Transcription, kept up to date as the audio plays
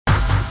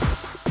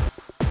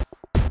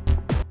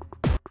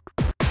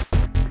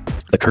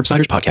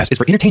Curbsiders podcast is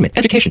for entertainment,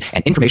 education,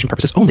 and information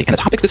purposes only, and the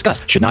topics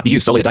discussed should not be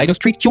used solely to diagnose,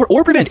 treat, cure,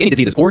 or prevent any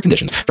diseases or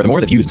conditions.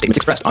 Furthermore, the views and statements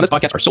expressed on this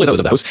podcast are solely those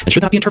of the host and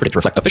should not be interpreted to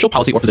reflect official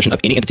policy or position of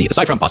any entity,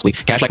 aside from possibly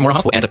Cash Like Memorial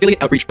Hospital and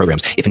affiliate outreach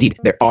programs, if indeed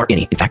there are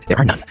any. In fact, there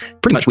are none.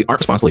 Pretty much, we aren't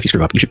responsible if you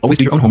screw up. You should always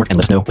do your own homework and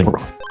let us know when we're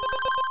wrong.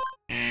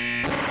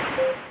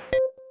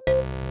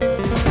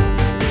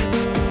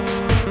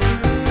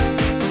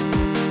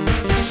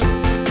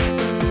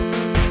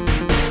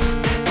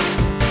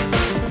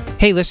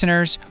 Hey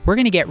listeners, we're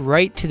going to get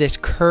right to this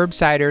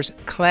Curbsiders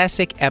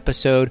classic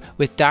episode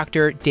with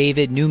Dr.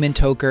 David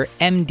Newman-Toker,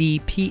 MD,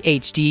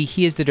 PhD.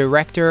 He is the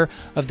director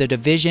of the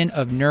Division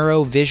of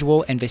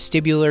Neurovisual and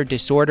Vestibular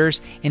Disorders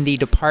in the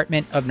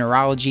Department of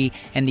Neurology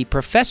and the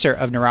professor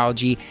of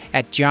neurology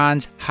at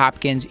Johns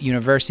Hopkins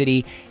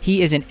University.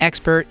 He is an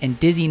expert in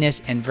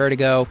dizziness and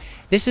vertigo.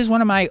 This is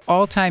one of my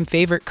all-time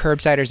favorite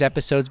Curbsiders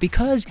episodes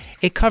because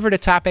it covered a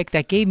topic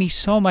that gave me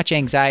so much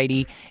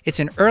anxiety. It's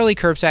an early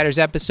Curbsiders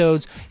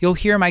episodes. You'll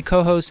hear my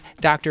co-hosts,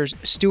 Drs.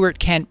 Stuart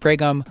Kent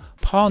Brigham,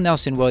 Paul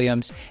Nelson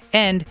Williams,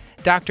 and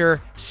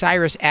Dr.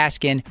 Cyrus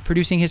Askin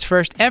producing his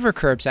first ever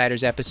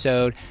Curbsiders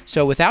episode.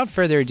 So without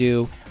further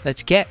ado,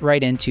 let's get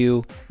right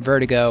into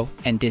vertigo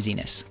and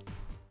dizziness.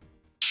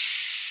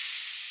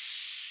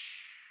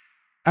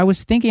 I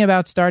was thinking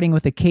about starting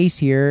with a case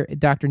here,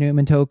 Dr.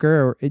 Newman-Toker,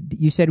 or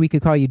you said we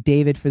could call you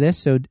David for this.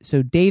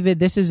 So David,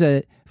 this is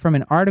from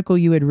an article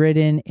you had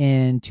written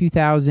in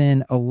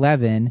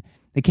 2011.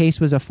 The case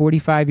was a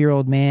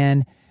 45-year-old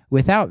man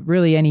without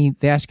really any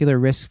vascular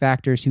risk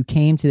factors who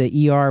came to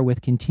the ER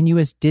with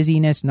continuous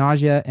dizziness,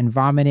 nausea, and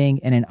vomiting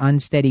and an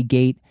unsteady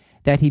gait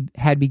that he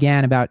had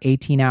began about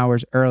 18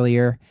 hours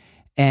earlier.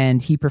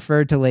 And he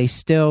preferred to lay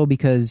still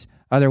because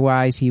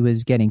otherwise he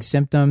was getting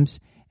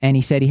symptoms. And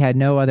he said he had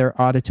no other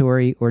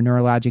auditory or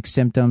neurologic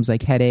symptoms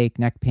like headache,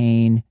 neck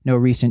pain, no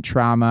recent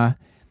trauma,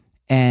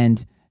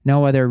 and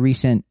no other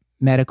recent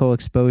medical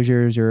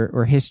exposures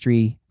or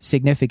history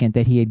significant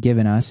that he had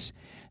given us.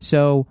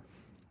 So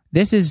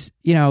this is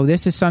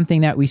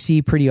something that we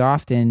see pretty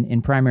often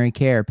in primary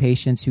care.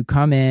 Patients who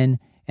come in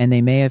and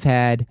they may have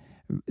had,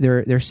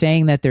 they're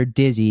saying that they're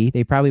dizzy.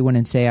 They probably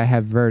wouldn't say I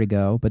have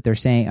vertigo, but they're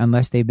saying,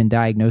 unless they've been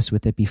diagnosed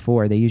with it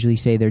before, they usually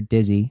say they're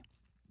dizzy.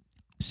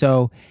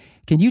 So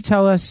can you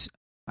tell us,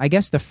 I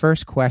guess the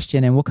first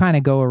question, and we'll kind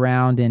of go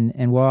around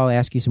and we'll all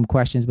ask you some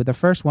questions, but the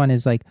first one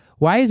is like,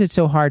 why is it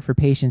so hard for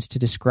patients to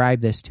describe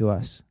this to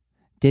us,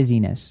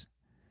 dizziness?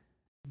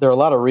 There are a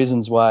lot of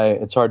reasons why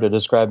it's hard to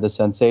describe the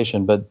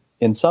sensation, but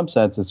in some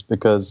sense it's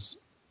because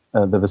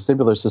the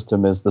vestibular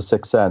system is the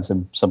sixth sense,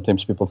 and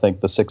sometimes people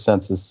think the sixth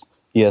sense is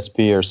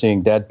ESP or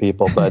seeing dead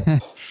people, but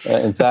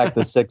in fact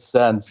the sixth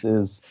sense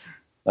is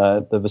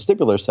the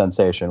vestibular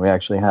sensation. We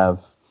actually have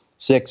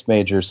 6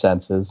 major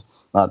senses,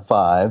 not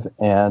 5.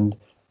 And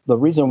the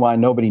reason why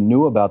nobody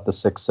knew about the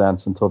sixth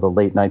sense until the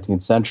late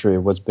 19th century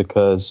was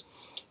because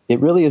it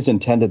really is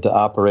intended to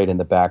operate in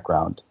the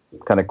background,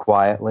 kind of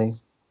quietly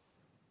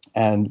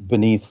and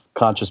beneath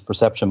conscious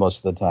perception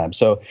most of the time.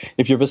 So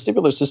if your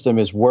vestibular system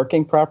is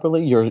working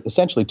properly, you're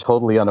essentially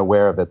totally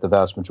unaware of it the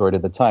vast majority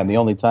of the time. The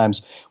only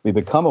times we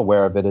become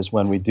aware of it is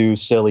when we do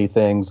silly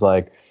things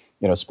like,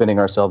 spinning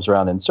ourselves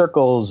around in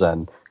circles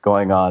and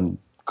going on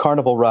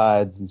carnival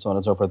rides and so on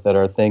and so forth, that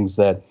are things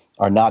that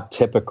are not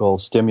typical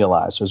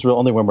stimuli. So it's really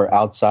only when we're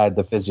outside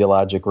the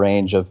physiologic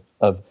range of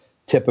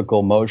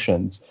typical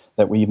motions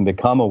that we even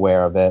become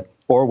aware of it,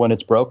 or when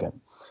it's broken.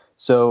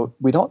 So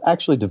we don't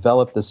actually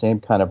develop the same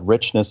kind of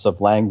richness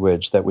of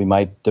language that we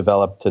might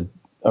develop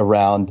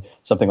around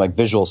something like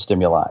visual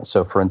stimuli.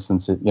 So for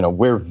instance,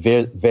 we're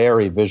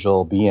very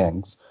visual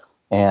beings.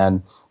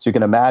 And so you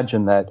can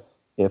imagine that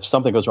if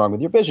something goes wrong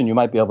with your vision, you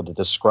might be able to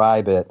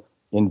describe it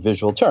in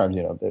visual terms.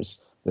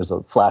 There's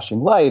a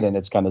flashing light and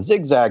it's kind of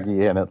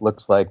zigzaggy and it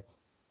looks like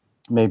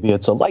maybe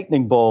it's a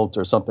lightning bolt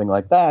or something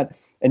like that.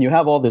 And you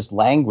have all this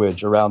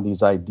language around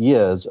these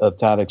ideas of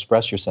how to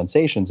express your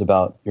sensations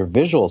about your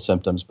visual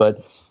symptoms.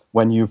 But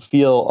when you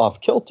feel off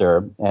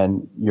kilter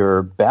and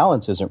your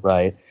balance isn't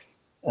right,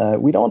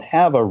 we don't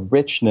have a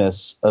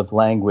richness of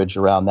language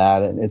around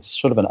that. And it's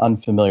sort of an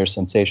unfamiliar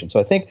sensation. So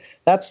I think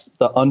that's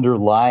the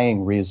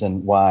underlying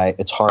reason why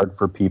it's hard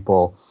for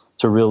people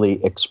to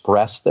really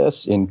express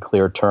this in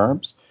clear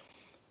terms.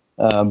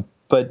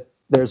 But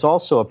there's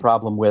also a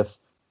problem with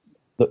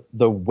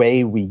the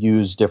way we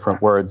use different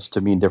words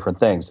to mean different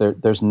things.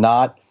 There's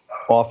not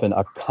often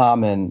a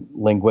common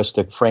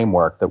linguistic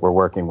framework that we're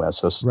working with.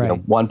 So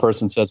right. One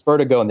person says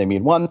vertigo and they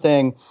mean one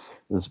thing.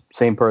 The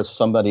same person,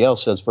 somebody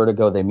else says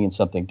vertigo, they mean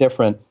something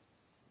different.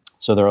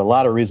 So there are a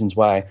lot of reasons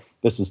why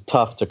this is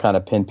tough to kind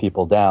of pin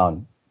people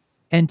down.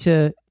 And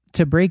to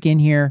break in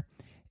here,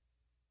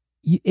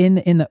 in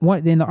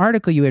the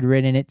article you had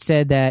written, it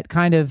said that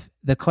kind of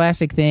the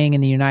classic thing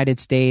in the United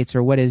States,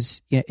 or what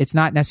is, it's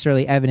not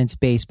necessarily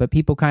evidence-based, but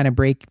people kind of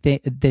break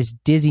this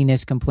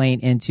dizziness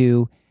complaint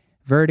into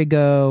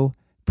vertigo,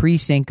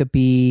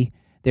 presyncope,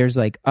 there's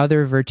like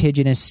other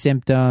vertiginous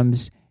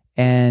symptoms,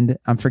 and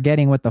I'm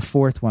forgetting what the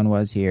fourth one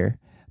was here,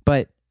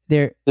 but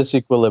there...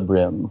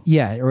 Disequilibrium.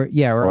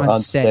 Or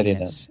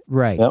unsteadiness.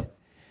 Right. Yep.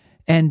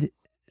 And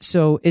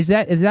So is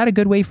that a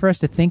good way for us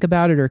to think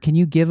about it, or can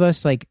you give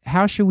us, like,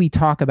 how should we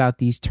talk about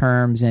these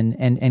terms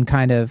and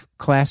kind of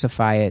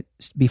classify it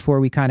before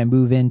we kind of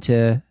move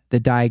into the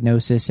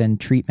diagnosis and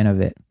treatment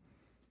of it?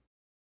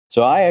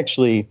 So I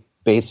actually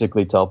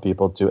basically tell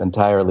people to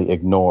entirely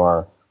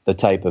ignore the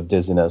type of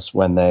dizziness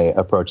when they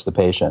approach the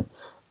patient,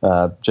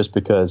 just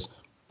because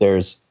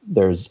there's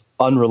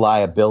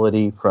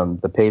unreliability from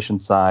the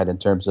patient side in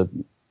terms of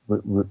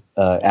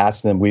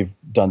asking them. We've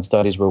done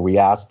studies where we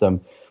ask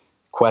them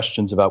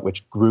questions about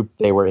which group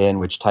they were in,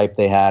 which type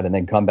they had, and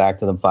then come back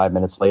to them 5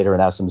 minutes later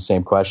and ask them the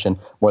same question.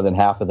 More than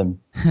half of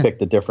them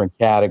picked a different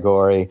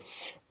category.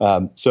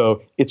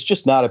 So it's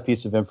just not a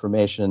piece of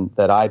information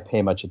that I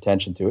pay much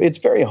attention to. It's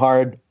very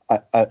hard.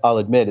 I'll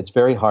admit it's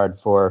very hard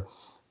for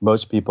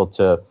most people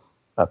to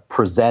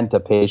present a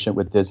patient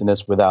with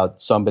dizziness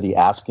without somebody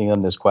asking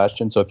them this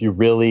question. So if you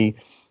really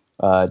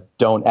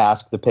don't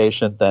ask the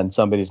patient, then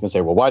somebody's going to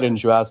say, well, why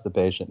didn't you ask the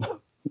patient?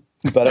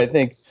 But I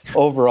think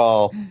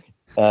overall,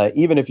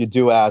 even if you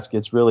do ask,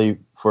 it's really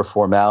for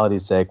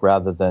formality's sake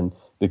rather than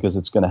because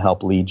it's going to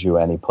help lead you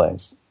any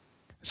place.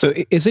 So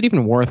is it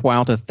even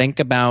worthwhile to think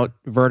about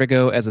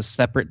vertigo as a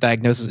separate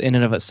diagnosis in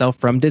and of itself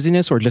from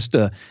dizziness, or just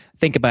to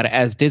think about it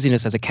as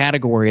dizziness as a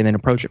category and then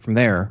approach it from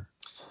there?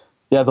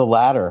 Yeah, the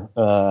latter.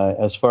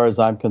 As far as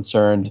I'm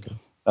concerned,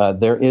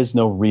 there is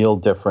no real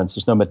difference.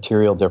 There's no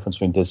material difference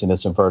between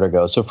dizziness and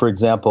vertigo. So, for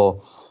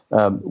example,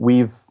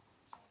 we've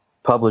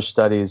published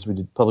studies.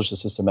 We published a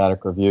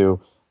systematic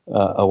review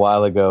a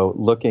while ago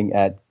looking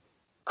at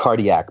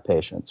cardiac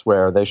patients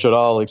where they should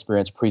all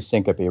experience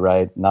pre-syncope,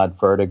 right? Not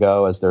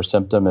vertigo as their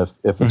symptom if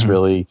it's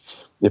really,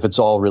 if it's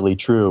all really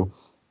true.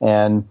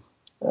 And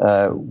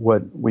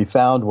what we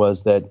found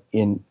was that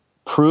in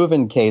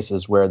proven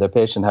cases where the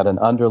patient had an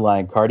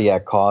underlying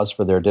cardiac cause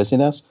for their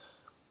dizziness,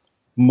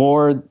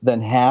 more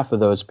than half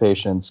of those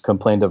patients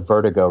complained of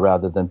vertigo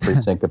rather than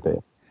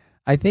pre-syncope.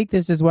 I think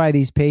this is why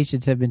these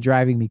patients have been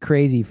driving me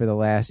crazy for the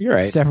last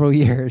several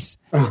years.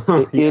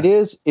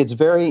 It's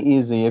very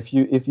easy. If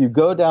you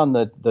go down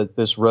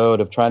this road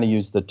of trying to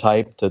use the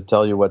type to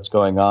tell you what's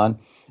going on,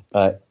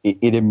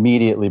 it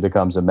immediately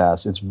becomes a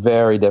mess. It's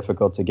very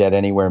difficult to get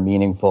anywhere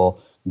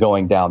meaningful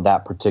going down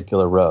that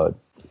particular road.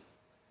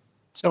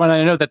 So, and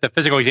I know that the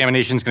physical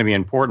examination is going to be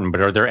important,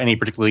 but are there any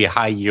particularly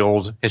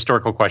high-yield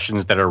historical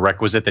questions that are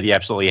requisite that you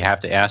absolutely have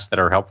to ask that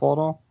are helpful at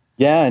all?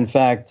 Yeah, in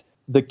fact,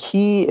 the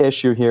key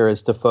issue here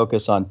is to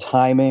focus on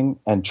timing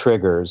and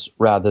triggers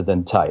rather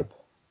than type,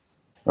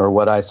 or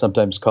what I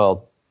sometimes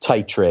call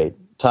titrate,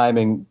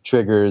 timing,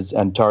 triggers,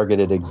 and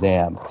targeted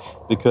exam,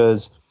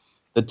 because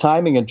the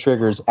timing and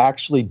triggers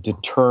actually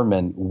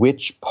determine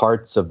which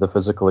parts of the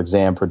physical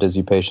exam for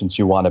dizzy patients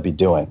you want to be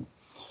doing.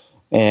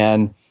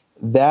 And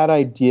that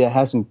idea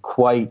hasn't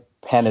quite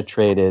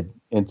penetrated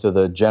into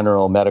the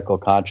general medical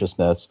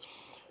consciousness.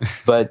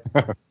 But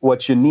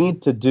what you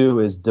need to do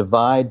is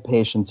divide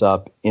patients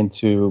up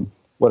into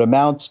what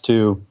amounts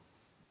to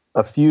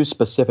a few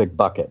specific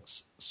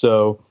buckets.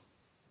 So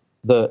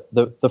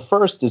the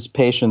first is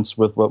patients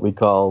with what we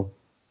call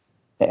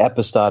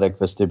episodic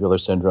vestibular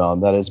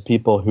syndrome. That is,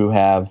 people who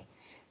have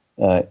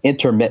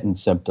intermittent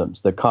symptoms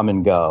that come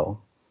and go.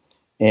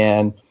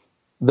 And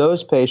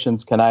those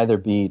patients can either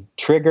be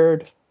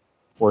triggered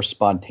or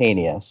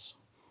spontaneous.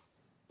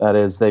 That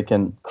is, they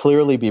can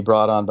clearly be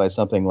brought on by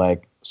something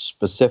like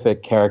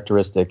specific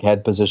characteristic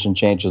head position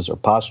changes or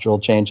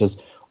postural changes,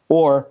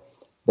 or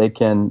they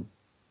can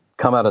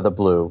come out of the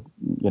blue,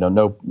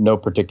 no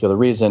particular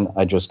reason.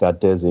 I just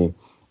got dizzy,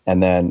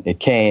 and then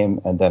it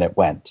came, and then it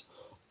went.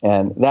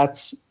 And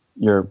that's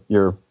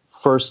your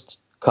first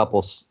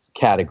couple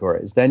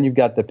categories. Then you've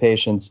got the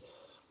patients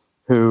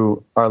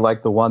who are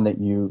like the one that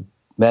you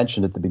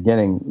mentioned at the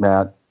beginning,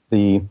 Matt,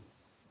 the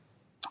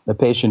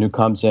patient who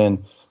comes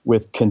in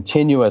with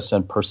continuous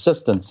and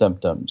persistent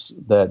symptoms,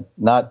 that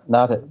not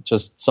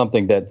just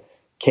something that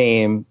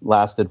came,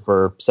 lasted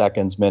for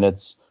seconds,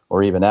 minutes,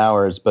 or even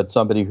hours, but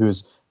somebody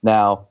who's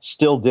now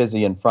still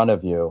dizzy in front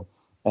of you.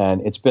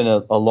 And it's been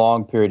a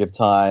long period of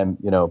time,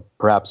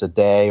 perhaps a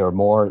day or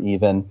more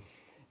even,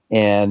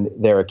 and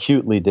they're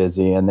acutely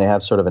dizzy and they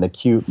have sort of an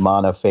acute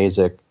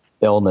monophasic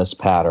illness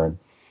pattern.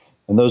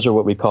 And those are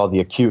what we call the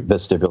acute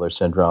vestibular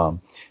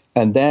syndrome.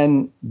 And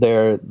then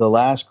the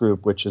last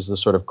group, which is the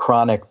sort of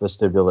chronic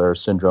vestibular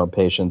syndrome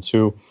patients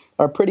who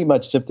are pretty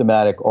much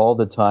symptomatic all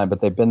the time,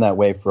 but they've been that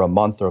way for a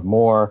month or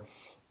more.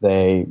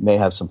 They may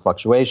have some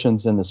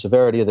fluctuations in the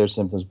severity of their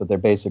symptoms, but they're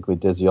basically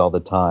dizzy all the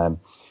time.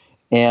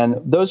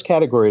 And those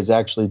categories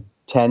actually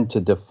tend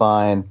to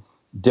define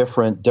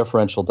different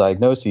differential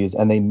diagnoses,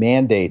 and they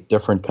mandate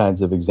different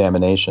kinds of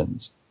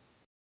examinations.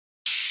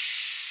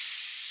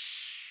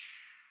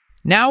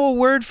 Now a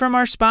word from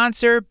our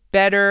sponsor,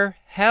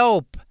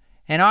 BetterHelp.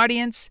 And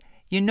audience,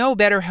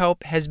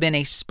 BetterHelp has been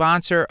a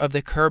sponsor of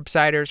the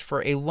Curbsiders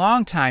for a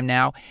long time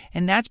now,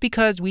 and that's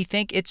because we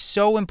think it's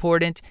so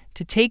important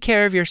to take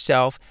care of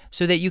yourself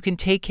so that you can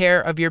take care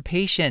of your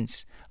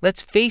patients.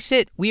 Let's face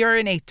it, we are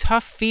in a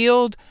tough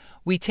field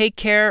we take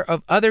care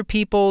of other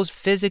people's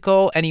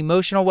physical and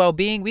emotional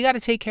well-being, we got to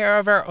take care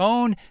of our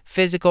own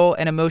physical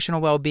and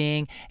emotional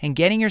well-being, and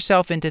getting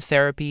yourself into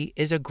therapy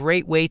is a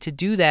great way to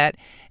do that.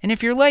 And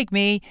if you're like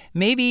me,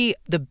 maybe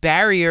the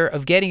barrier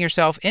of getting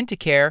yourself into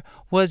care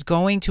was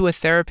going to a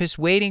therapist's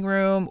waiting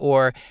room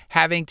or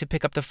having to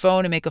pick up the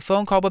phone and make a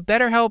phone call. But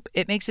BetterHelp,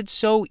 it makes it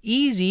so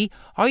easy.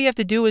 All you have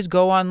to do is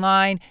go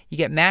online, you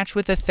get matched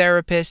with a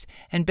therapist,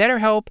 and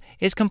BetterHelp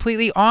is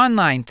completely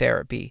online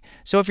therapy.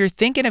 So if you're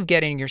thinking of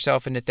getting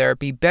yourself into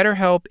therapy,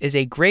 BetterHelp is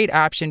a great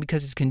option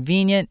because it's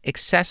convenient,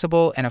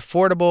 accessible, and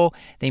affordable.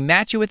 They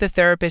match you with a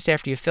therapist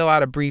after you fill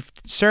out a brief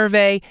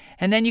survey,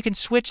 and then you can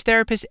switch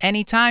therapists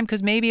anytime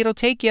because maybe it'll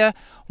take you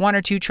 1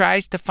 or 2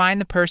 tries to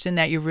find the person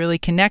that you really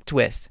connect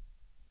with.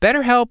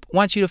 BetterHelp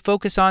wants you to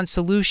focus on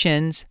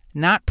solutions,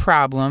 not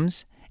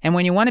problems. And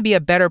when you want to be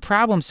a better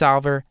problem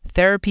solver,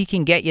 therapy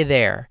can get you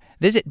there.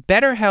 Visit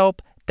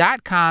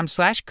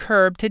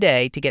BetterHelp.com/curb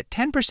today to get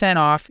 10%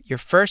 off your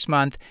first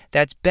month.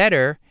 That's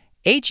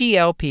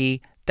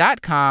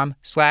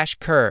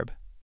BetterHelp.com/curb.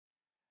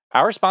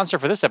 Our sponsor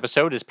for this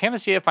episode is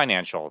Panacea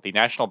Financial, the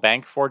national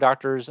bank for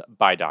doctors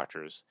by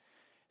doctors.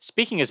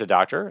 Speaking as a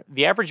doctor,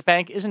 the average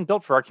bank isn't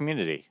built for our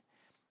community.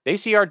 They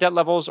see our debt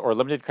levels or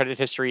limited credit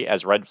history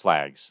as red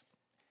flags.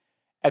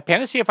 At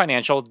Panacea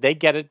Financial, they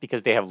get it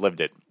because they have lived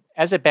it.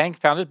 As a bank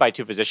founded by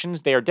 2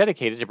 physicians, they are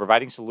dedicated to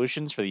providing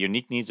solutions for the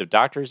unique needs of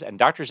doctors and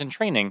doctors in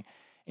training,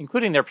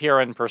 including their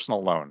PRN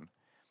personal loan.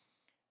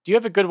 Do you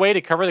have a good way to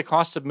cover the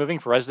costs of moving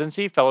for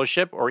residency,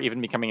 fellowship, or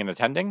even becoming an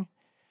attending?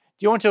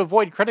 Do you want to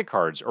avoid credit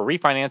cards or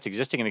refinance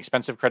existing and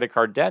expensive credit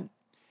card debt?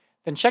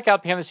 Then check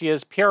out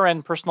Panacea's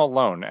PRN personal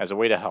loan as a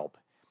way to help.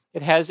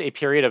 It has a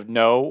period of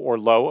no or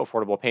low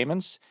affordable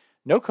payments,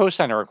 no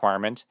cosigner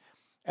requirement,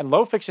 and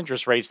low fixed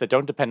interest rates that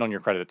don't depend on your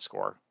credit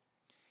score.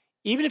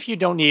 Even if you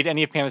don't need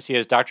any of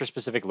Panacea's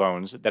doctor-specific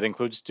loans that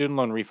include student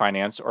loan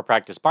refinance or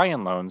practice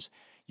buy-in loans,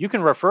 you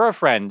can refer a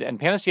friend and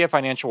Panacea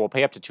Financial will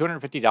pay up to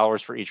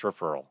 $250 for each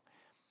referral.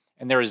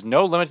 And there is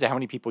no limit to how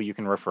many people you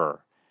can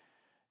refer.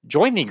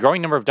 Join the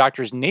growing number of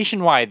doctors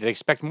nationwide that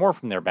expect more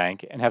from their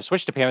bank and have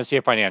switched to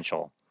Panacea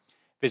Financial.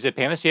 Visit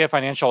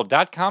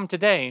panaceafinancial.com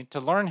today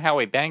to learn how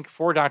a bank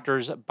for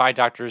doctors by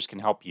doctors can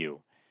help you.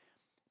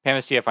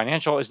 Panacea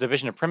Financial is a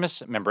division of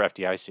Primis, member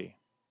FDIC.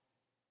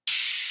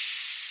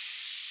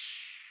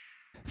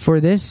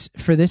 For this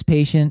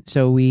patient,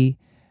 so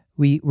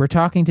we're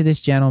talking to this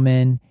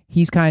gentleman.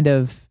 He's at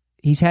the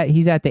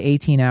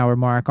 18-hour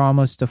mark,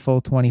 almost a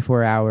full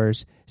 24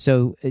 hours.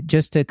 So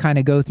just to kind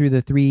of go through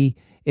the 3,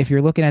 if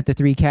you're looking at the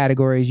 3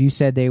 categories, you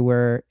said they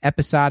were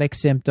episodic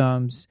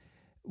symptoms,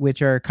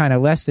 which are kind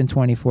of less than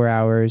 24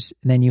 hours.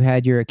 And then you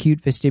had your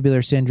acute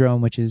vestibular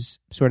syndrome, which is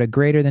sort of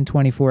greater than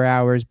 24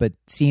 hours, but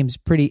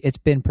it's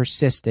been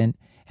persistent.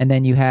 And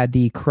then you had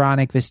the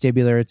chronic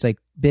vestibular. It's like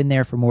been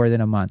there for more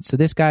than a month. So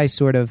this guy's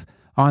sort of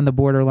on the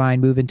borderline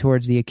moving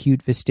towards the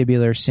acute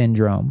vestibular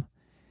syndrome.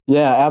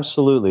 Yeah,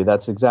 absolutely.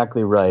 That's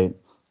exactly right.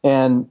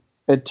 And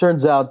it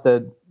turns out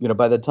that,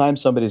 by the time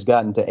somebody's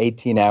gotten to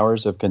 18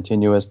 hours of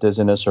continuous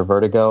dizziness or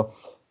vertigo,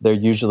 they're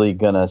usually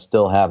going to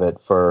still have it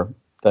for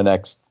the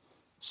next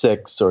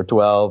 6 or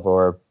 12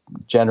 or,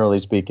 generally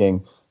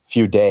speaking,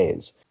 few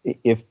days.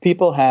 If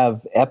people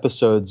have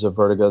episodes of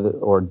vertigo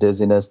or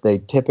dizziness, they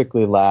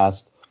typically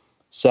last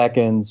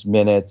seconds,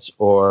 minutes,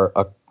 or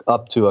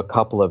up to a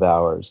couple of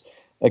hours.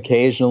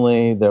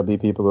 Occasionally, there'll be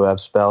people who have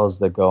spells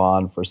that go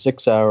on for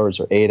 6 hours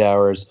or 8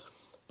 hours,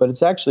 but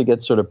it actually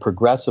gets sort of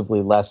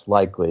progressively less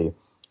likely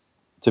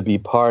to be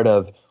part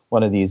of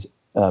one of these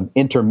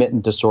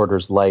intermittent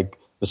disorders like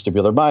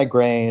vestibular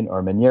migraine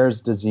or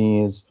Meniere's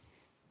disease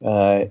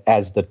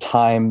as the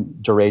time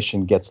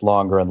duration gets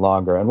longer and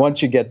longer. And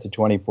once you get to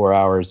 24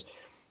 hours,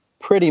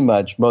 pretty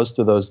much most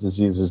of those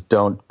diseases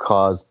don't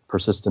cause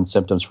persistent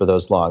symptoms for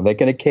those long. They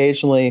can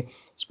occasionally,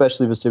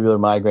 especially vestibular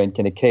migraine,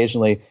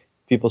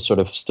 people sort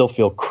of still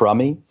feel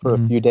crummy for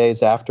a few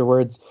days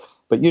afterwards.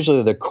 But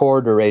usually the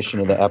core duration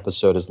of the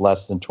episode is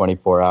less than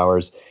 24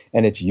 hours,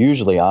 and it's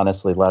usually,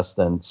 honestly, less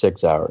than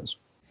 6 hours.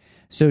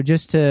 So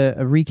just to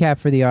recap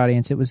for the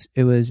audience, it was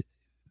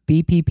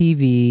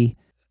BPPV,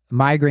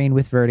 migraine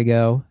with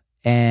vertigo,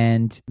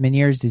 and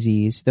Meniere's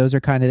disease. Those are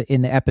kind of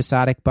in the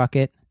episodic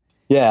bucket.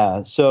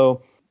 Yeah.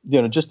 So,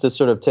 just to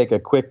sort of take a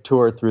quick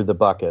tour through the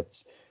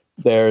buckets,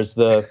 there's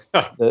the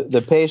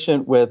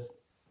patient with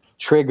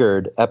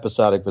triggered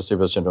episodic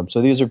vestibular syndrome.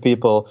 So these are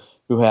people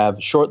who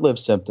have short-lived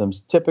symptoms,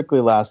 typically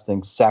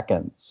lasting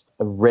seconds,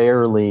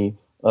 rarely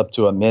up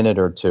to a minute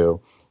or two,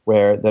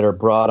 that are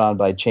brought on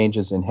by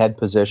changes in head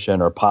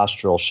position or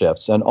postural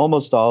shifts. And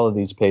almost all of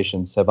these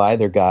patients have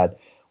either got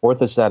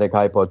orthostatic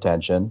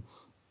hypotension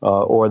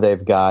or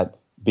they've got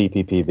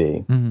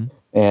BPPV. Mm-hmm.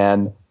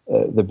 And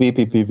the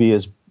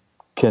BPPV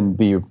can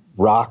be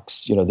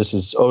rocks. This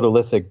is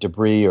otolithic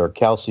debris or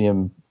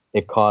calcium.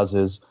 It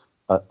causes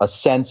a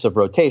sense of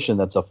rotation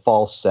that's a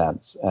false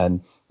sense,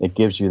 and it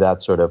gives you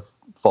that sort of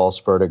false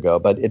vertigo.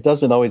 But it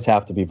doesn't always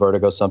have to be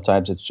vertigo.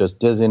 Sometimes it's just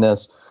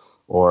dizziness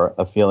or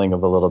a feeling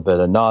of a little bit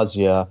of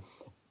nausea.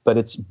 but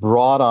it's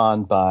brought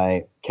on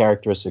by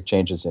characteristic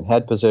changes in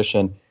head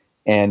position.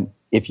 And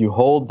if you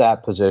hold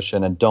that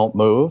position and don't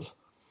move,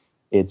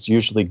 it's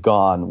usually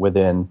gone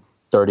within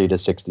 30 to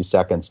 60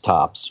 seconds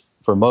tops.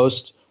 For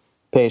most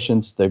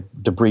patients, the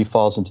debris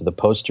falls into the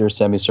posterior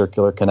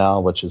semicircular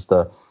canal, which is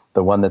the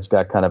one that's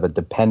got kind of a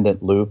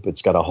dependent loop.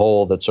 It's got a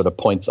hole that sort of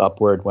points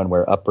upward when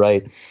we're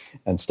upright,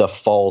 and stuff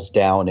falls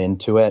down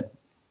into it,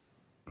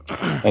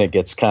 and it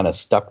gets kind of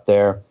stuck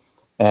there.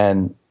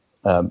 And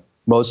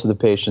most of the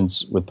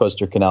patients with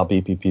posterior canal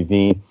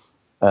BPPV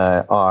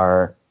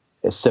are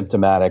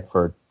symptomatic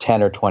for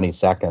 10 or 20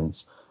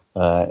 seconds,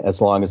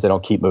 as long as they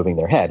don't keep moving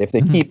their head. If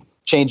they keep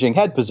changing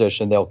head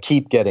position, they'll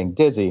keep getting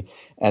dizzy,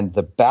 and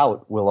the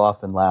bout will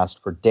often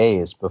last for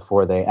days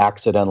before they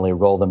accidentally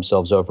roll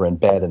themselves over in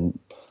bed and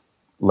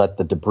let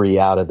the debris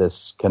out of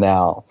this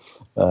canal,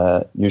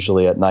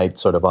 usually at night,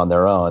 sort of on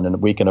their own.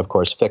 And we can, of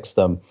course, fix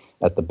them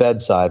at the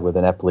bedside with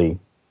an Epley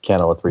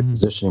cannula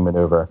repositioning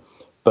maneuver.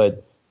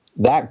 But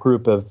that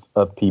group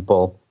of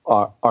people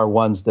are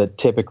ones that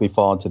typically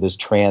fall into this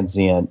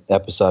transient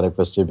episodic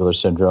vestibular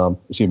syndrome,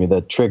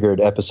 the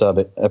triggered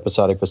episodic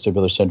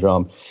vestibular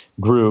syndrome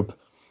group.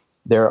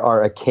 There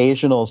are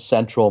occasional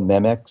central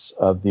mimics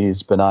of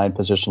these benign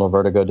positional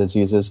vertigo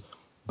diseases,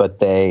 but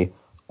they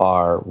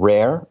are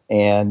rare.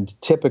 And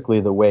typically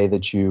the way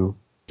that you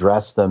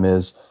address them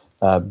is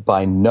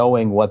by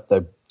knowing what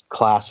the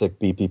classic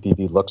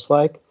BPPV looks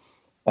like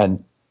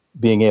and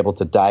being able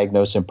to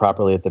diagnose him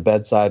properly at the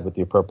bedside with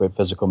the appropriate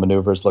physical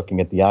maneuvers, looking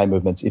at the eye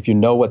movements. If you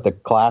know what the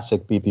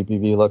classic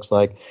BPPV looks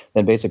like,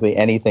 then basically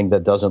anything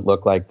that doesn't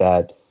look like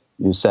that,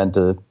 you send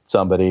to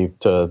somebody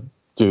to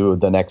do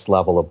the next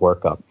level of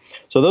workup.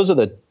 So those are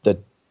the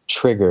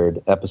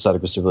triggered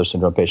episodic vestibular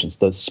syndrome patients.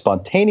 The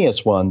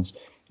spontaneous ones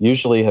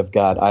usually have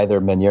got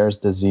either Meniere's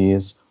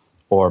disease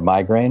or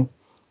migraine.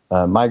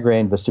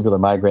 Vestibular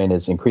migraine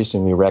is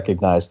increasingly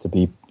recognized to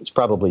be, it's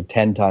probably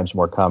 10 times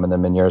more common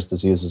than Meniere's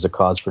disease as a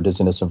cause for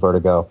dizziness and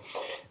vertigo.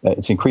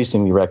 It's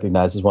increasingly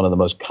recognized as one of the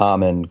most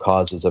common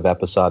causes of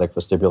episodic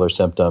vestibular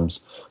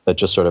symptoms that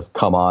just sort of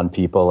come on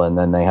people, and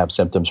then they have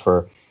symptoms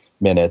for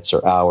minutes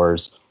or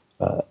hours,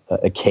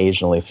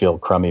 occasionally feel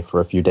crummy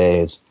for a few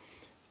days.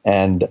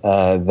 And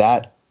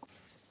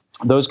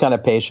those kind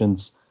of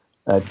patients,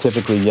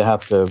 typically you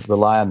have to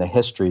rely on the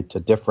history to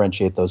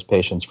differentiate those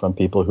patients from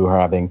people who are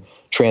having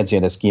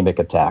transient ischemic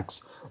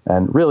attacks.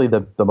 And really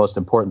the most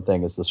important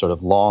thing is the sort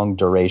of long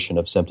duration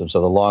of symptoms.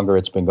 So the longer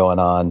it's been going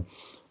on,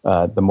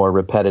 the more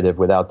repetitive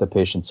without the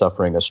patient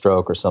suffering a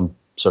stroke or some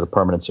sort of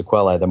permanent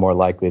sequelae, the more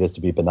likely it is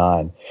to be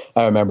benign.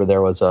 I remember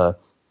there was a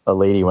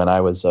lady when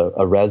I was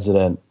a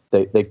resident.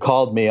 They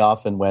called me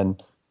often when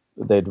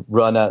they'd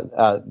run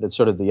at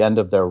sort of the end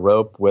of their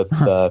rope with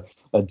a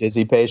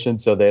dizzy patient.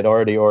 So they'd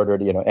already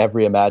ordered,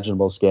 every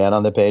imaginable scan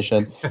on the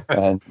patient,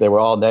 and they were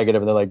all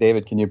negative. And they're like,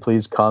 David, can you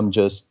please come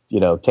just,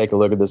 take a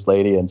look at this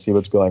lady and see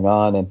what's going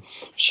on? And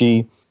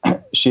she'd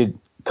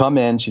come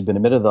in, she'd been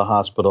admitted to the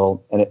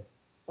hospital. And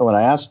when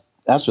I asked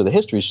her the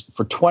history,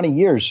 for 20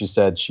 years, she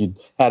said she'd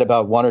had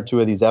about one or two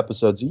of these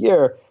episodes a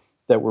year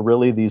that were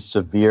really these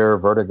severe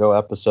vertigo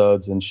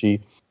episodes. And she,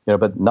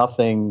 but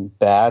nothing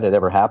bad had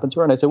ever happened to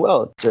her. And I said,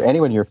 well, is there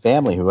anyone in your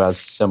family who has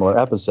similar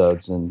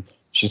episodes? And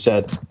she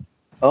said,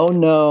 oh,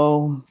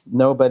 no,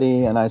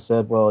 nobody. And I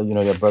said, well, you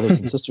have brothers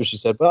and sisters. She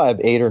said, well, I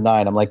have 8 or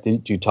 9. I'm like, do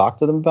you talk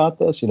to them about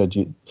this?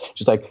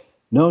 She's like,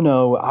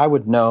 no, I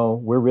would know.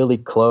 We're really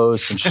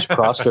close. And she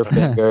crossed her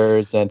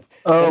fingers. And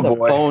then the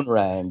phone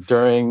rang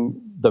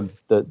during the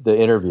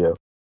interview.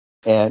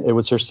 And it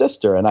was her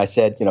sister. And I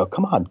said,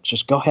 come on,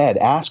 just go ahead,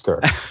 ask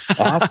her.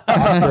 Ask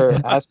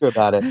her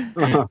about it.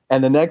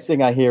 And the next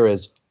thing I hear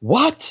is,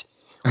 what?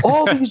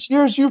 All these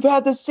years you've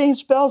had the same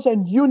spells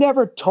and you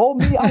never told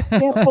me? I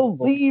can't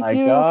believe you. Oh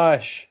my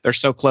gosh. They're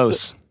so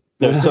close.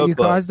 You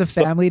caused the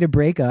family to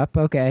break up.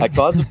 Okay. I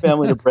caused the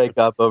family to break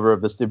up over a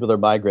vestibular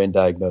migraine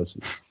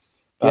diagnosis.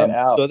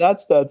 So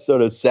that's that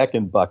sort of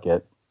second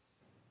bucket.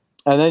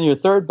 And then your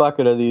third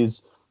bucket are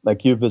these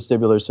acute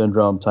vestibular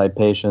syndrome type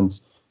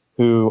patients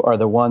who are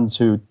the ones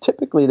who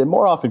typically, they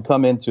more often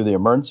come into the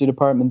emergency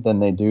department than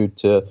they do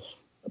to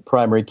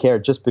primary care,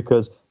 just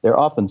because they're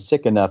often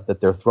sick enough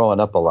that they're throwing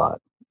up a lot.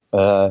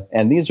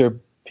 And these are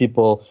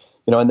people,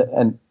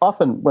 and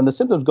often when the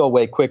symptoms go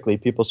away quickly,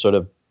 people sort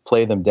of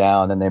play them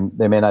down and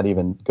they may not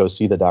even go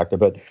see the doctor.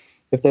 But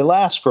if they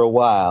last for a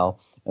while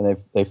and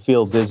they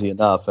feel dizzy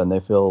enough and they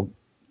feel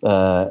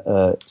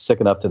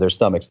sick enough to their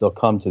stomachs, they'll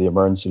come to the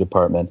emergency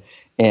department.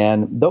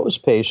 And those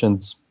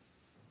patients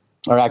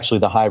are actually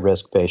the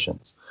high-risk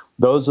patients.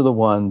 Those are the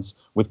ones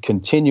with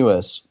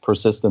continuous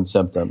persistent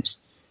symptoms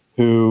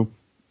who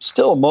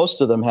still,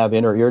 most of them have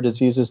inner ear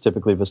diseases,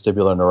 typically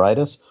vestibular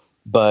neuritis,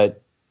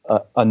 but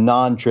a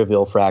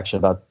non-trivial fraction,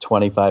 about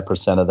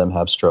 25% of them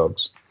have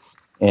strokes.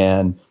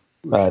 And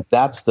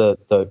that's the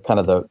kind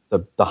of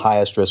the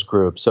highest risk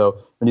group.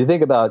 So when you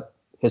think about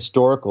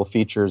historical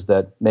features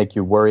that make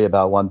you worry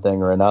about one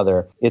thing or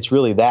another, it's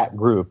really that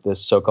group,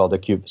 this so-called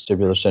acute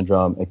vestibular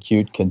syndrome,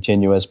 acute,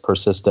 continuous,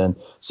 persistent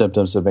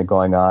symptoms have been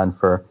going on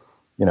for,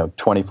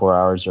 24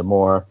 hours or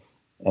more.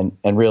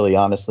 And really,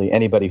 honestly,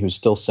 anybody who's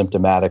still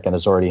symptomatic and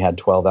has already had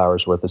 12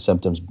 hours worth of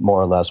symptoms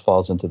more or less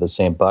falls into the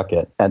same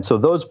bucket. And so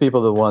those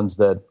people are the ones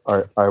that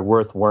are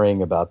worth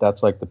worrying about.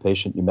 That's like the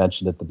patient you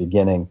mentioned at the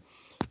beginning.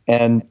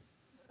 And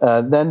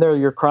then there are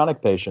your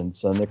chronic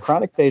patients. And the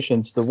chronic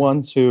patients, the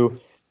ones who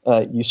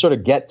you sort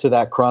of get to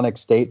that chronic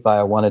state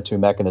via one of two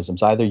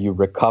mechanisms. Either you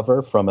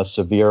recover from a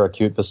severe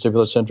acute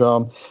vestibular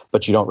syndrome,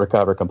 but you don't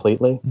recover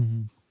completely.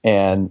 Mm-hmm.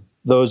 And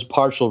those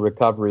partial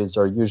recoveries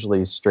are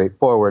usually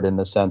straightforward in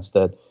the sense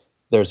that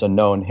there's a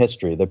known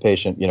history. The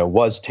patient,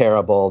 was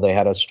terrible. They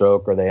had a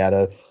stroke or they had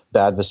a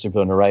bad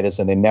vestibular neuritis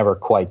and they never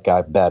quite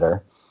got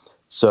better.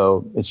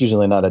 So it's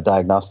usually not a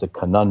diagnostic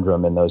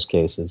conundrum in those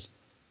cases.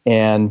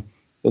 And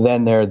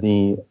then there are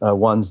the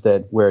ones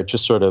where it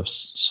just sort of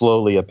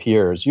slowly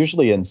appears,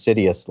 usually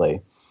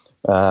insidiously,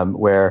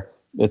 where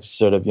it's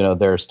sort of,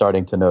 they're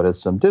starting to notice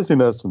some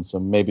dizziness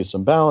and maybe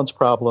some balance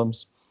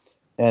problems.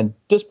 And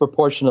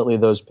disproportionately,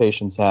 those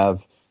patients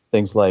have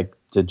things like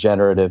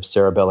degenerative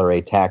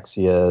cerebellar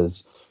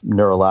ataxias,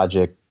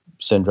 neurologic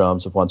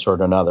syndromes of one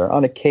sort or another.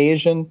 On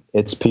occasion,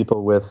 it's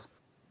people with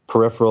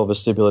peripheral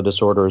vestibular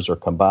disorders or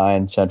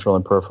combined central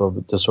and peripheral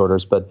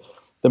disorders, but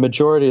the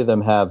majority of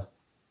them have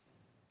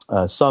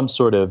some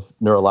sort of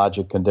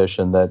neurologic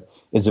condition that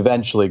is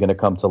eventually going to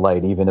come to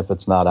light, even if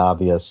it's not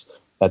obvious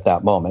at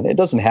that moment. It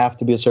doesn't have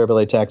to be a cerebral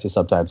ataxia.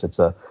 Sometimes it's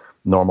a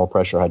normal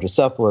pressure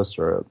hydrocephalus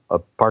or a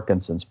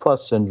Parkinson's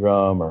plus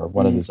syndrome or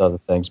one of these other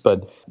things.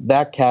 But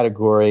that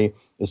category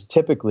is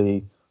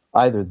typically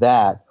either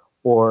that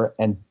or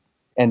an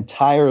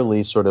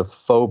entirely sort of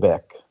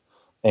phobic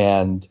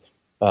and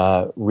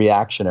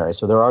reactionary.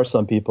 So there are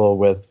some people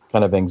with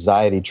kind of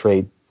anxiety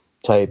trait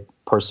type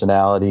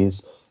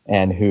personalities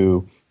and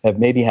who have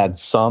maybe had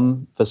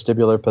some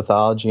vestibular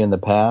pathology in the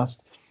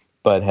past,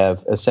 but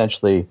have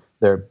essentially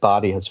their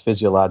body has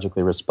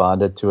physiologically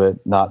responded to it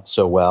not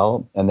so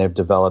well, and they've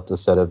developed a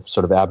set of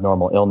sort of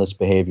abnormal illness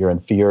behavior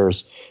and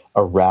fears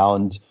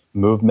around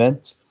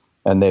movement,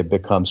 and they've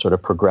become sort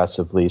of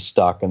progressively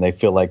stuck, and they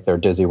feel like they're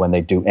dizzy when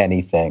they do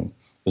anything,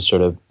 the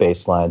sort of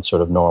baseline,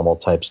 sort of normal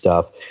type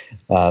stuff.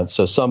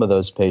 So some of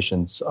those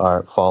patients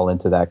fall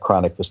into that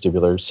chronic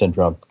vestibular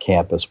syndrome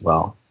camp as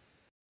well.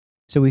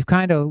 So we've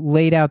kind of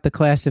laid out the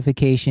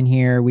classification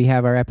here. We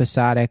have our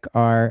episodic,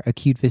 our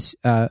acute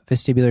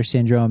vestibular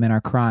syndrome, and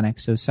our chronic.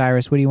 So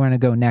Cyrus, where do you want to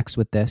go next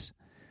with this?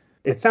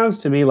 It sounds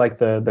to me like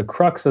the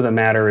crux of the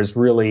matter is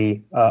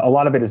really, a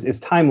lot of it is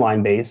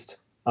timeline based,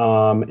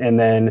 and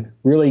then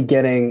really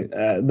getting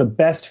the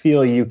best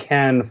feel you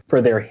can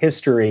for their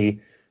history,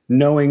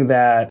 knowing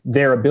that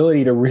their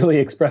ability to really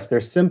express their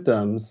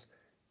symptoms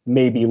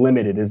may be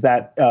limited. Is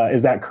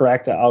that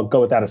correct? I'll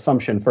go with that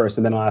assumption first,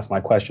 and then I'll ask my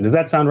question. Does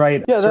that sound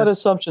right? Yeah, that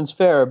assumption's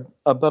fair,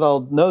 but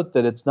I'll note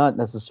that it's not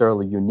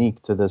necessarily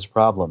unique to this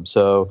problem.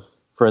 So,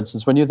 for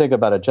instance, when you think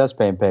about a chest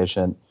pain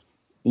patient,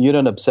 you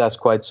don't obsess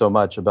quite so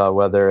much about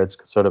whether it's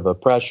sort of a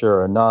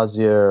pressure or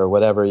nausea or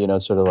whatever,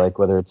 sort of like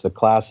whether it's a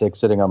classic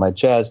sitting on my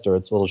chest or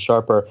it's a little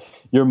sharper.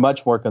 You're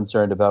much more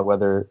concerned about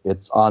whether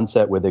it's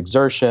onset with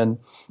exertion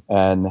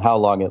and how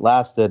long it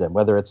lasted and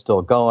whether it's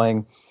still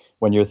going,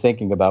 when you're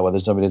thinking about whether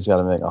somebody's got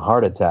to make a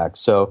heart attack.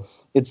 So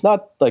it's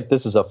not like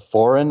this is a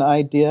foreign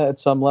idea at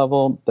some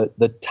level.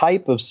 The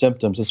type of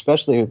symptoms,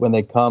 especially when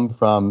they come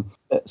from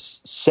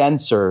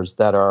sensors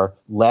that are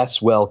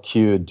less well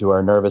cued to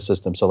our nervous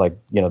system, so like,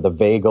 the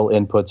vagal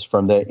inputs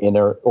from the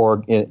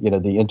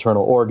the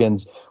internal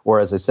organs, or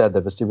as I said,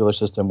 the vestibular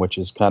system, which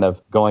is kind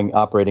of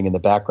operating in the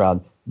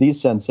background, these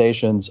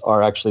sensations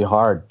are actually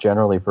hard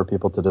generally for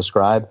people to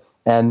describe.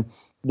 And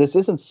this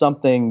isn't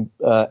something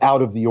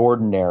out of the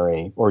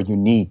ordinary or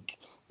unique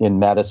in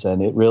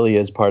medicine. It really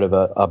is part of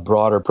a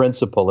broader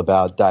principle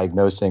about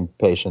diagnosing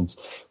patients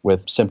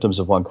with symptoms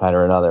of one kind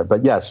or another.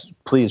 But yes,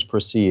 please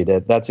proceed.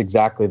 That's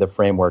exactly the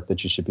framework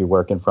that you should be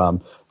working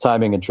from.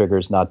 Timing and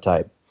triggers, not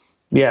type.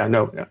 Yeah,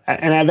 no,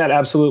 and that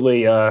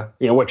absolutely,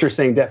 what you're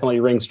saying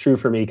definitely rings true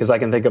for me, because I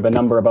can think of a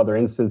number of other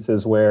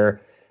instances where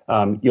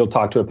you'll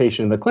talk to a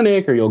patient in the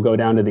clinic or you'll go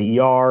down to the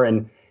ER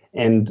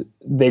and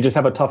they just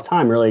have a tough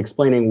time really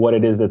explaining what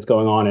it is that's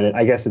going on. And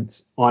I guess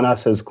it's on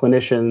us as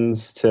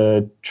clinicians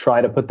to try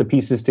to put the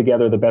pieces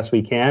together the best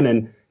we can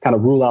and kind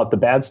of rule out the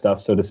bad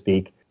stuff, so to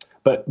speak.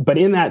 But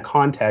in that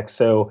context,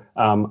 so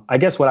I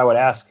guess what I would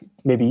ask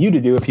maybe you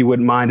to do, if you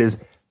wouldn't mind, is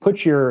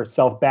put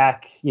yourself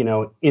back,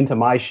 into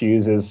my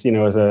shoes as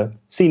a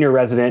senior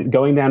resident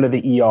going down to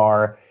the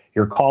ER.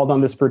 You're called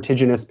on this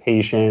vertiginous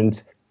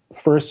patient.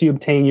 First, you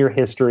obtain your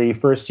history.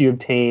 First, you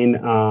obtain,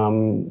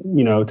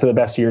 to the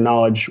best of your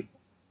knowledge,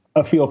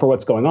 a feel for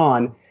what's going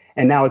on.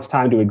 And now it's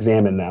time to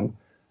examine them.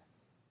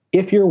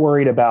 If you're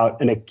worried about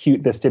an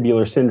acute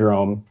vestibular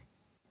syndrome,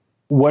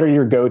 what are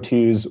your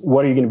go-tos?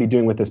 What are you going to be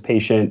doing with this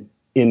patient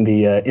in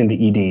the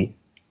ED?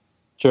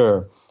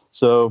 Sure.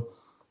 So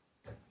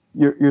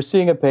you're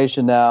seeing a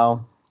patient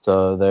now.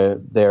 So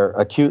they're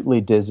acutely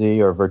dizzy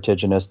or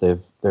vertiginous.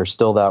 They're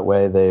still that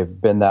way.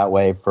 They've been that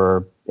way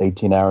for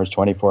 18 hours,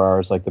 24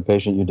 hours, like the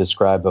patient you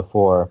described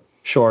before.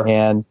 Sure.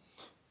 And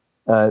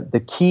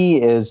The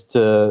key is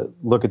to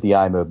look at the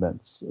eye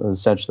movements,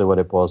 essentially what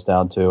it boils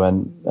down to.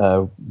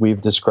 And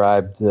we've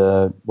described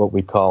what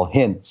we call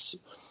HINTS,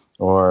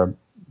 or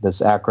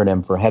this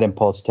acronym for head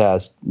impulse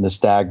test,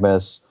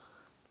 nystagmus,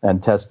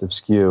 and test of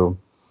skew.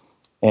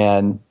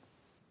 And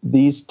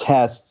these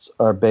tests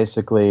are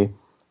basically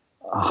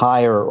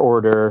higher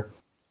order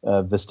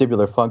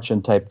vestibular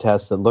function type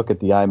tests that look at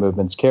the eye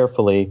movements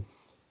carefully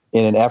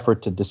in an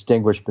effort to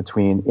distinguish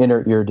between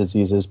inner ear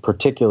diseases,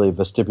 particularly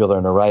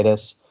vestibular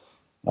neuritis,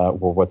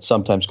 or what's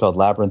sometimes called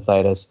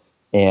labyrinthitis,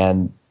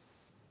 and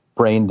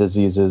brain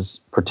diseases,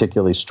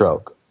 particularly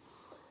stroke.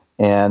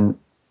 And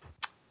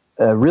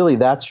really,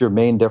 that's your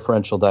main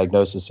differential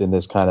diagnosis in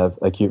this kind of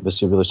acute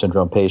vestibular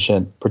syndrome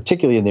patient,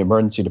 particularly in the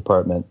emergency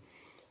department.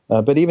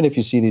 But even if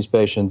you see these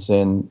patients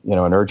in,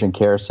 an urgent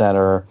care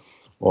center,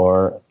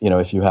 or,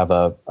 if you have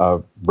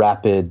a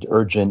rapid,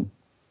 urgent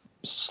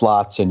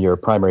slots in your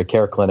primary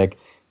care clinic,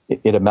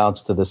 it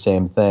amounts to the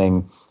same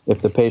thing.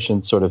 If the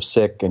patient's sort of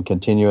sick and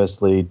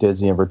continuously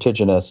dizzy and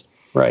vertiginous,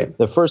 right,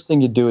 the first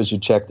thing you do is you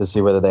check to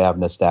see whether they have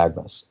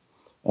nystagmus.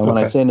 And when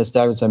I say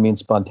nystagmus, I mean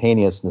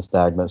spontaneous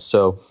nystagmus.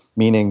 So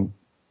meaning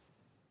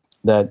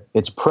that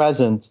it's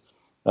present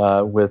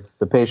with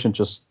the patient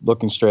just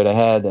looking straight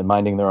ahead and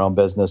minding their own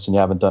business, and you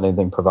haven't done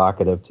anything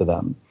provocative to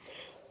them.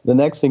 The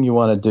next thing you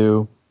want to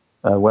do,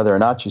 whether or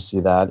not you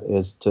see that,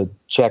 is to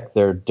check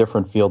their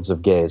different fields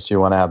of gaze. So you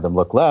want to have them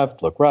look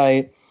left, look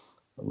right,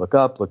 look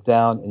up, look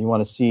down, and you want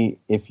to see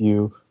if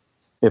the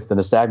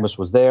nystagmus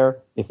was there,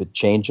 if it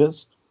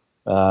changes,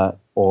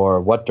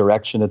 or what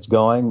direction it's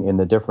going in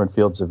the different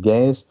fields of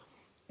gaze.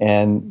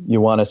 And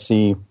you want to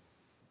see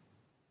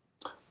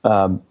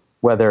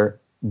whether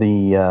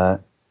the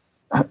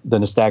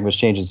nystagmus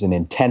changes in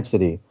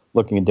intensity,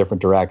 looking in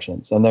different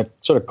directions. And the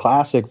sort of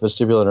classic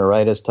vestibular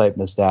neuritis type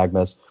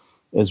nystagmus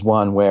is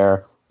one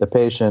where the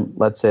patient,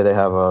 let's say they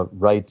have a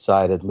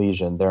right-sided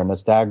lesion. Their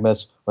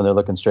nystagmus, when they're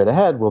looking straight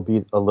ahead, will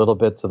be a little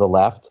bit to the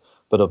left,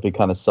 but it'll be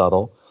kind of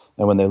subtle.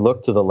 And when they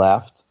look to the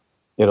left,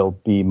 it'll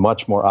be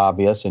much more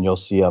obvious, and you'll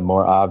see a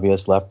more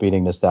obvious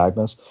left-beating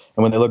nystagmus.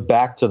 And when they look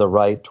back to the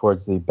right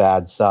towards the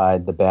bad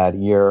side, the bad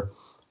ear,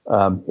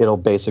 it'll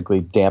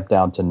basically damp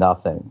down to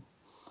nothing.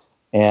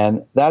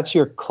 And that's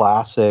your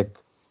classic,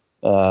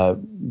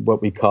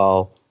 what we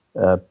call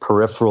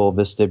peripheral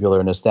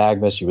vestibular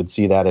nystagmus. You would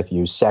see that if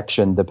you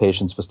sectioned the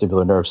patient's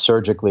vestibular nerve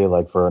surgically,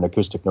 like for an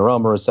acoustic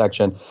neuroma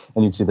resection,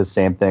 and you'd see the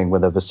same thing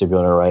with a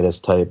vestibular neuritis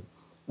type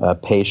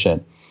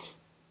patient.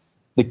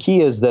 The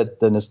key is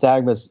that the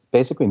nystagmus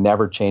basically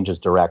never changes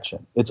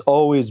direction. It's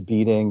always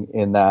beating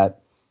in that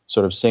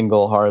sort of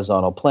single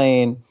horizontal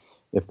plane.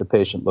 If the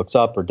patient looks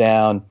up or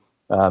down,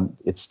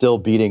 it's still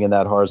beating in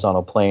that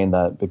horizontal plane.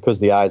 That because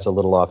the eye is a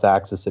little off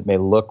axis, it may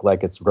look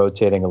like it's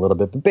rotating a little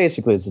bit, but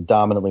basically it's a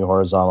dominantly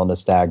horizontal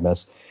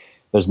nystagmus.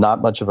 There's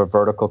not much of a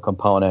vertical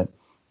component,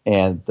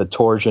 and the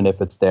torsion,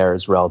 if it's there,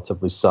 is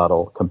relatively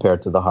subtle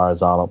compared to the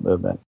horizontal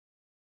movement.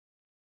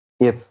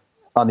 If,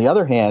 on the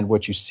other hand,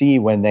 what you see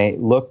when they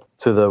look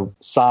to the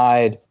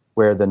side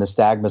where the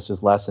nystagmus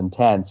is less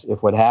intense,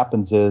 if what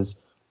happens is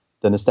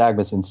the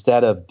nystagmus,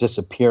 instead of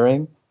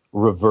disappearing,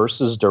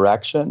 reverses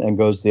direction and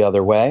goes the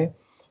other way,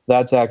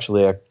 that's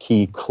actually a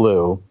key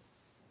clue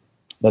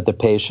that the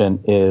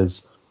patient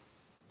is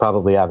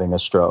probably having a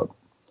stroke.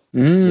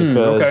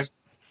 Because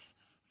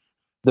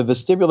the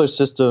vestibular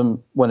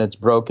system, when it's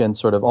broken,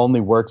 sort of only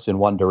works in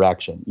one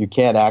direction. You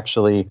can't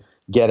actually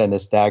get a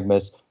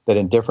nystagmus that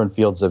in different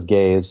fields of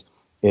gaze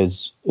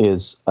is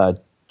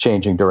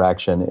changing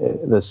direction.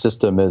 The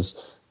system is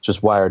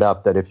just wired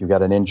up that if you've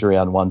got an injury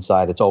on one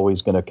side, it's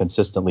always going to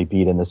consistently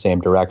beat in the same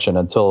direction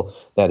until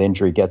that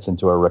injury gets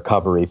into a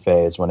recovery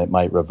phase when it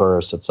might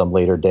reverse at some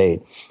later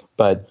date.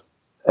 But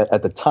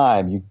at the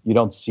time, you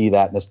don't see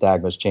that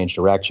nystagmus change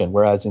direction.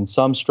 Whereas in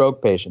some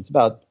stroke patients,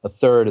 about a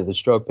third of the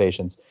stroke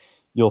patients,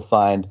 you'll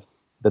find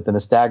that the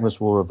nystagmus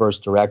will reverse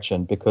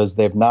direction because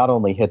they've not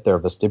only hit their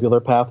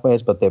vestibular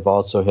pathways, but they've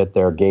also hit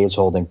their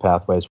gaze-holding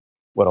pathways.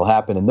 What will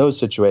happen in those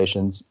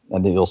situations,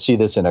 and you'll see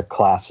this in a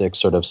classic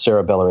sort of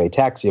cerebellar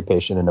ataxia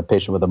patient, in a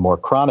patient with a more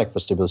chronic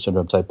vestibular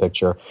syndrome type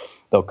picture,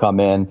 they'll come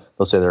in,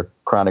 they'll say they're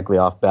chronically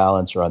off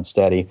balance or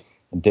unsteady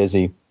and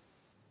dizzy.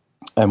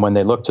 And when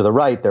they look to the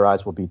right, their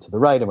eyes will be to the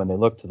right. And when they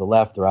look to the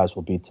left, their eyes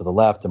will be to the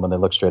left. And when they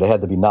look straight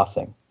ahead, there'll be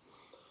nothing.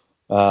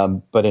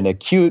 But in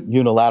acute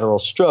unilateral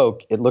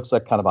stroke, it looks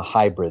like kind of a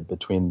hybrid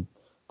between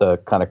the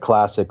kind of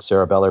classic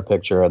cerebellar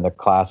picture and the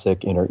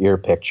classic inner ear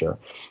picture,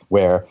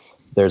 where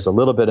there's a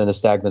little bit of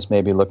nystagmus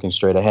maybe looking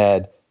straight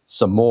ahead,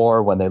 some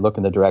more when they look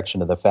in the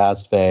direction of the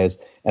fast phase,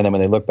 and then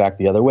when they look back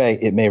the other way,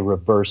 it may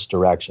reverse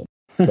direction.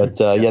 But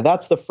yeah,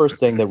 that's the first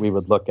thing that we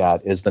would look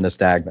at is the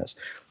nystagmus.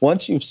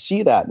 Once you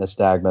see that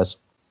nystagmus,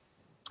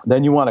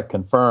 then you want to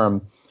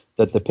confirm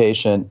that the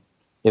patient,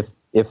 if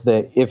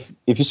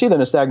you see the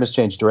nystagmus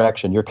change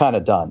direction, you're kind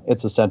of done.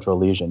 It's a central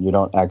lesion. You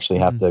don't actually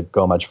have to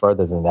go much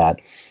further than that.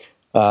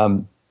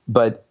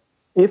 But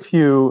if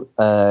you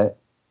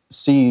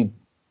see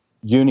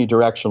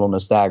unidirectional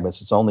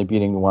nystagmus. It's only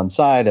beating to one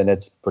side, and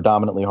it's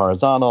predominantly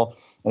horizontal,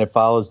 and it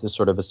follows this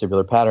sort of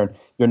vestibular pattern,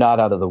 you're not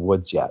out of the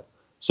woods yet.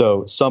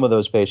 So some of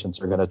those patients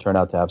are going to turn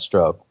out to have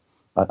stroke.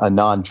 A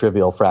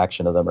non-trivial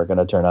fraction of them are going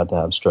to turn out to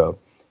have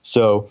stroke.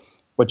 So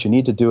what you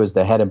need to do is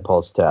the head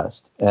impulse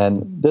test.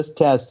 And this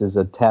test is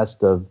a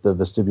test of the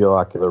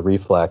vestibulo-ocular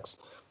reflex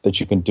that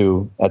you can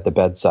do at the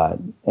bedside.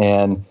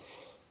 And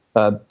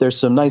there's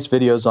some nice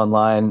videos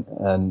online,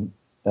 and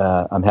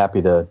I'm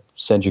happy to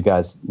send you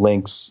guys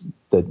links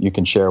that you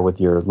can share with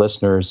your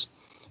listeners.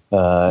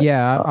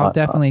 I'll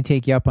definitely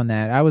take you up on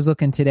that. I was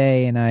looking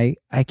today, and I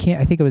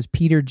think it was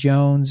Peter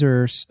Jones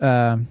or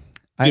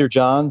Peter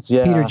Johns.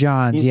 Yeah, Peter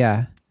Johns.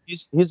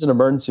 He's an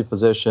emergency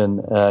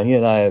physician. He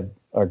and I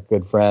are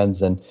good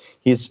friends, and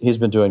he's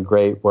been doing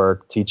great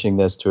work teaching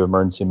this to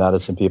emergency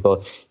medicine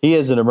people. He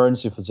is an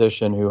emergency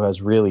physician who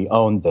has really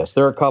owned this.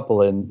 There are a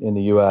couple in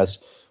the U.S.,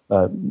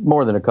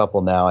 more than a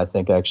couple now, I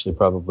think actually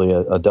probably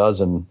a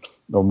dozen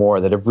or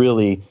more, that have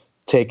really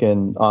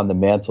taken on the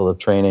mantle of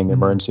training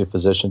emergency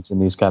physicians in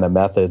these kind of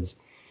methods.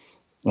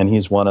 And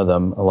he's one of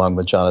them, along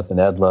with Jonathan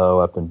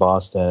Edlow up in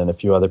Boston and a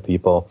few other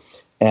people.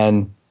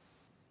 And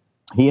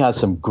he has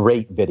some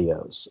great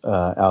videos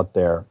out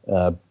there.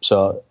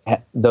 So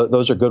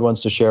those are good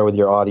ones to share with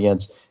your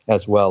audience,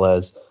 as well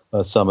as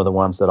some of the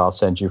ones that I'll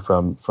send you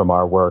from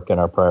our work and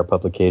our prior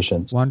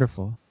publications.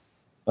 Wonderful.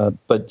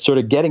 But sort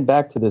of getting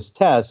back to this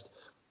test,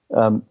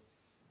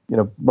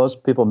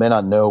 most people may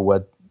not know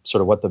what the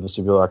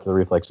vestibulo-ocular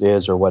reflex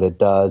is or what it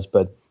does,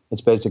 but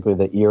it's basically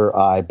the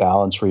ear-eye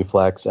balance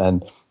reflex.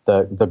 And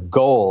the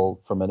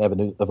goal from an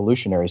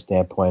evolutionary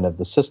standpoint of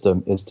the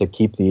system is to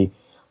keep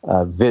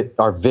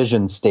our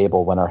vision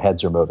stable when our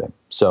heads are moving.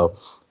 So,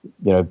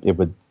 it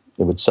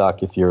would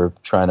suck if you're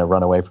trying to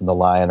run away from the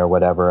lion or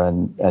whatever,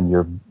 and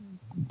your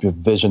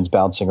vision's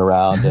bouncing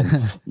around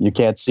and you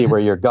can't see where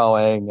you're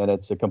going, and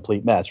it's a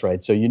complete mess,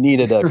 right? So you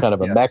needed a kind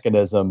of a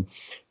mechanism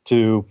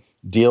to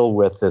deal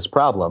with this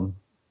problem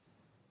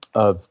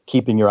of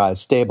keeping your eyes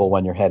stable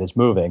when your head is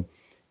moving.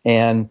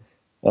 And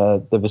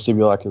the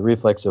vestibulo-ocular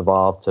reflex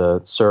evolved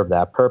to serve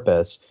that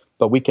purpose,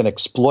 but we can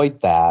exploit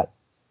that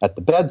at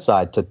the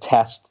bedside to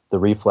test the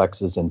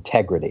reflex's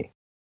integrity.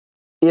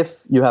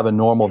 If you have a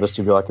normal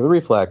vestibulo-ocular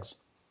reflex,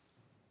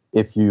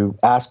 if you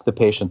ask the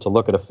patient to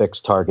look at a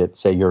fixed target,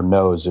 say your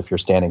nose, if you're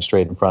standing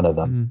straight in front of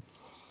them,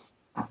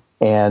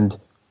 and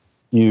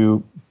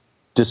you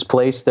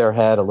displace their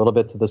head a little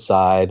bit to the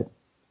side,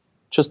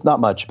 just not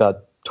much,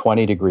 about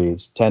 20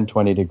 degrees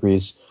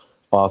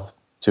off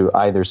to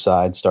either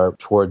side, start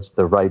towards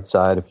the right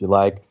side if you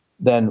like,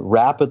 then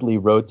rapidly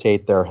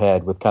rotate their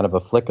head with kind of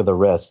a flick of the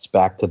wrists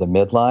back to the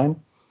midline,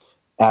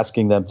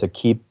 asking them to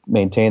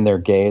maintain their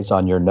gaze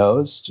on your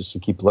nose, just to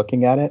keep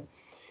looking at it.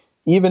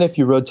 Even if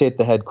you rotate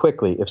the head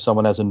quickly, if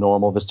someone has a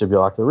normal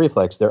vestibulo-ocular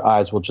reflex, their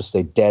eyes will just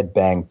stay dead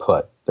bang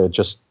put. They're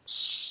just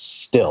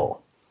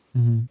still.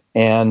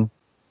 And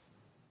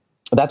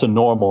that's a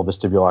normal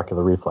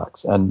vestibulo-ocular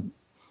reflex. And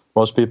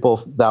most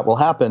people, that will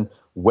happen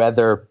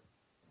whether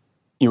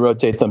you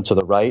rotate them to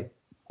the right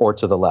or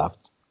to the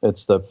left.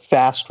 It's the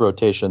fast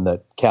rotation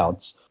that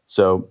counts.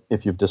 So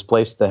if you've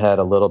displaced the head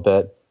a little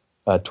bit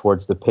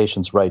towards the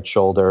patient's right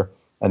shoulder,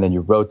 and then you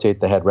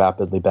rotate the head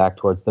rapidly back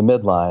towards the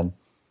midline,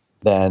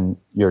 then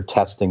you're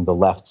testing the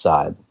left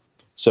side.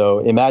 So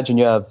imagine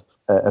you have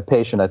a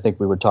patient, I think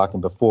we were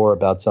talking before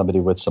about somebody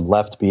with some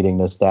left beating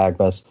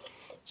nystagmus.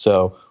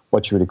 So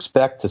what you would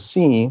expect to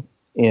see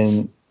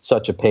in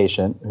such a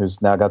patient who's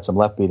now got some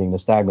left beating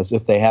nystagmus,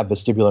 if they have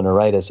vestibular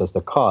neuritis as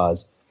the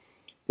cause,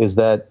 is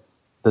that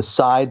the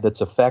side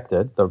that's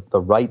affected,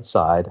 the right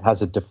side,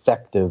 has a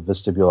defective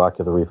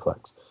vestibulo-ocular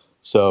reflex.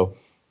 So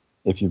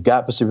if you've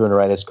got vestibular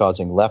neuritis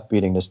causing left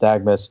beating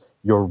nystagmus,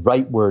 your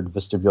rightward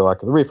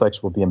vestibulo-ocular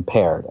reflex will be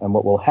impaired. And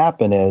what will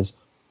happen is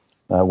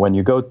when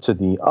you go to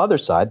the other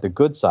side, the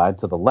good side,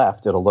 to the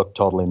left, it'll look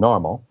totally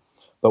normal.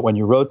 But when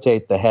you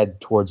rotate the head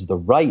towards the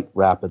right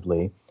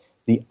rapidly,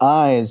 the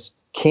eyes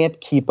can't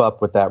keep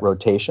up with that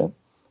rotation,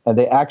 and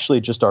they actually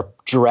just are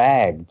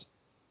dragged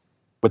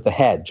with the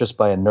head just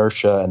by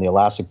inertia and the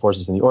elastic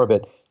forces in the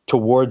orbit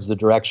towards the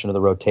direction of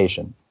the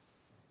rotation.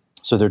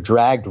 So they're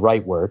dragged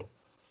rightward.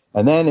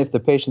 And then if the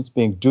patient's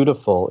being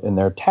dutiful in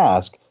their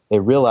task, they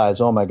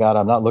realize, oh my God,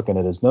 I'm not looking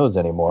at his nose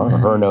anymore, or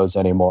her nose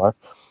anymore.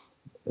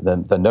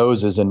 The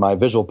nose is in my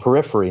visual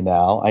periphery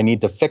now. I need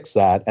to fix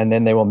that. And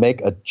then they will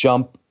make a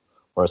jump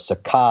or a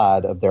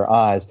saccade of their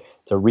eyes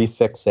to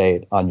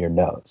refixate on your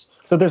nose.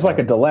 So there's like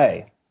a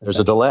delay. There's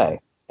a delay.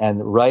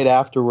 And right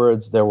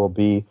afterwards, there will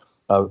be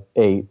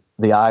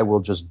the eye will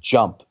just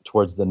jump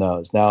towards the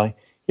nose. Now,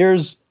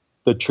 here's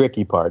the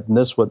tricky part, and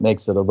this is what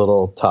makes it a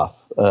little tough.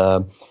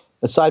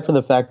 Aside from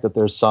the fact that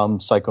there's some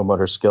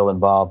psychomotor skill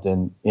involved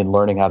in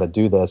learning how to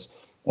do this,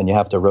 and you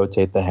have to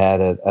rotate the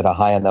head at a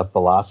high enough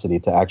velocity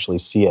to actually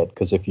see it,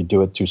 because if you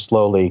do it too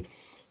slowly,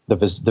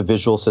 the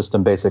visual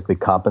system basically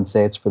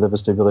compensates for the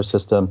vestibular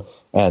system,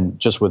 and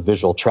just with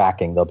visual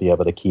tracking, they'll be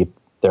able to keep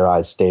their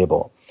eyes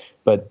stable.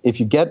 But if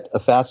you get a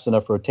fast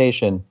enough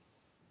rotation,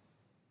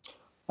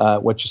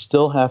 what you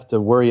still have to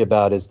worry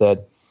about is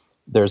that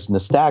there's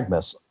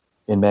nystagmus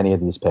in many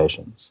of these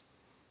patients.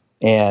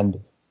 And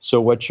so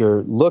what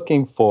you're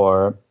looking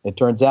for, it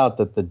turns out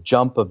that the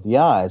jump of the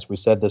eyes, we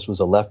said this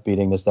was a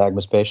left-beating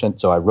nystagmus patient,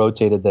 so I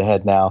rotated the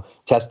head now,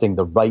 testing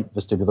the right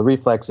vestibular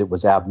reflex. It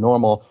was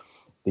abnormal.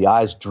 The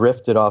eyes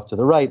drifted off to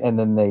the right, and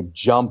then they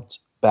jumped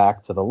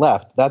back to the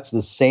left. That's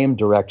the same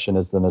direction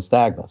as the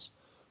nystagmus.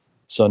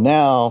 So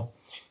now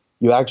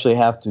you actually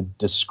have to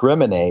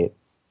discriminate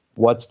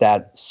what's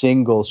that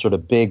single sort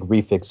of big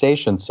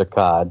refixation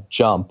saccade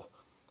jump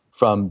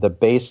from the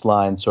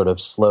baseline sort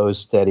of slow,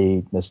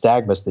 steady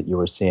nystagmus that you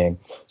were seeing.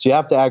 So you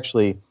have to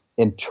actually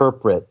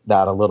interpret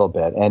that a little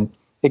bit. And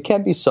it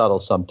can be subtle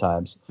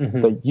sometimes,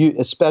 but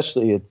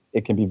especially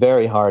it can be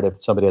very hard if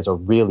somebody has a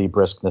really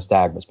brisk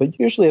nystagmus. But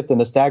usually if the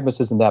nystagmus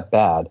isn't that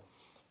bad,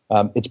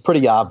 it's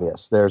pretty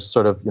obvious. There's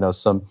sort of,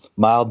 some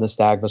mild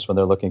nystagmus when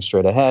they're looking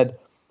straight ahead.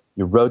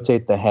 You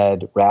rotate the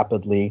head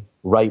rapidly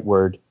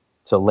rightward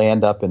to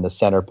land up in the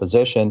center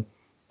position.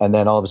 And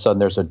then all of a sudden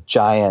there's a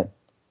giant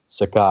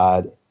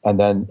saccade. And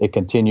then it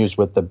continues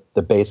with the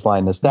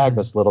baseline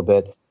nystagmus a little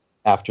bit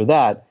after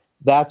that.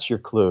 That's your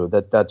clue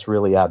that's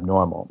really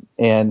abnormal.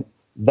 And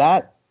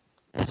that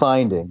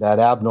finding, that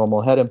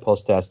abnormal head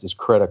impulse test is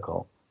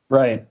critical.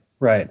 Right.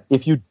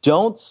 If you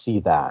don't see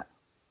that,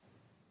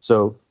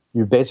 so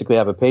you basically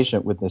have a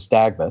patient with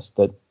nystagmus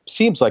that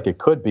seems like it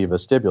could be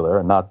vestibular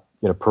and not,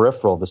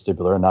 peripheral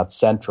vestibular and not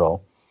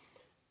central.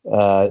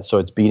 So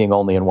it's beating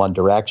only in one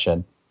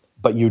direction,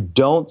 but you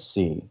don't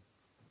see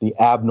the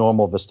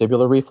abnormal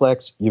vestibular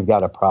reflex, you've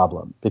got a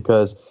problem,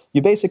 because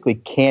you basically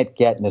can't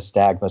get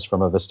nystagmus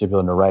from a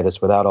vestibular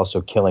neuritis without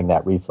also killing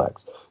that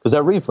reflex. Because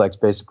that reflex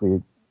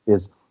basically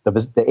is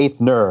the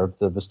eighth nerve,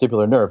 the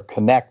vestibular nerve,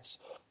 connects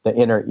the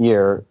inner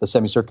ear, the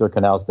semicircular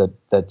canals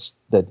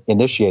that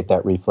initiate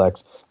that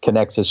reflex,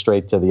 connects it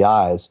straight to the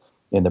eyes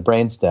in the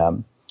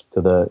brainstem,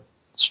 to the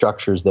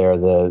structures there,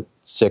 the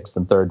sixth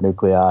and third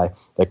nuclei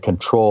that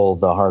control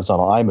the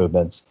horizontal eye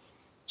movements.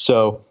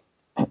 So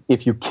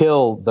if you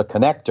kill the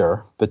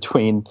connector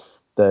between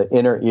the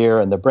inner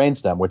ear and the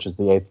brainstem, which is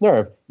the eighth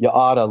nerve, you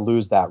ought to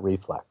lose that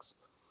reflex.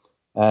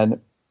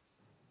 And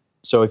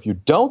so if you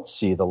don't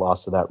see the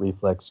loss of that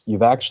reflex,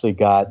 you've actually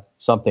got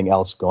something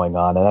else going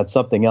on. And that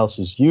something else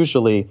is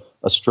usually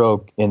a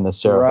stroke in the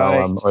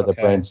cerebellum or the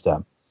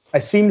brainstem. I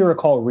seem to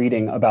recall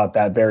reading about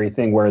that very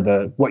thing where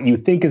what you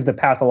think is the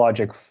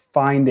pathologic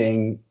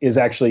finding is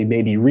actually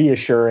maybe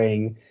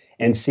reassuring,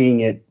 and seeing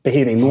it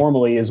behaving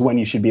normally is when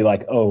you should be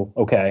like, oh,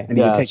 okay, I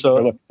need to take a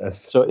look at this.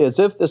 So as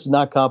if this is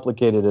not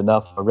complicated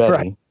enough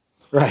already,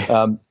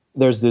 right.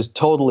 There's this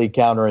totally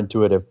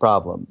counterintuitive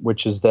problem,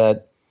 which is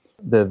that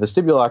the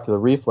vestibulo-ocular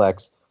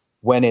reflex,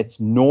 when it's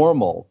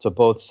normal to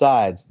both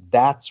sides,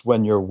 that's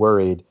when you're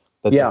worried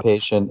that the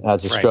patient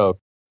has a stroke.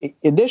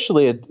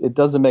 Initially, it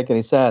doesn't make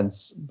any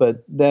sense,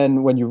 but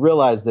then when you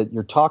realize that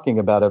you're talking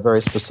about a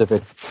very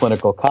specific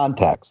clinical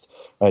context,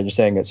 right? You're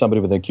saying that somebody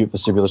with acute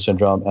vestibular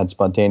syndrome and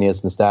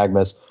spontaneous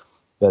nystagmus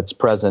that's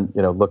present,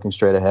 looking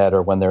straight ahead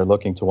or when they're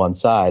looking to one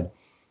side,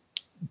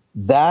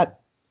 that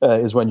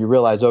is when you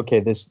realize, okay,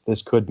 this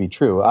could be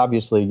true.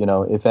 Obviously,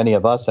 if any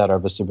of us had our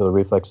vestibular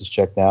reflexes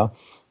checked now,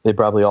 they'd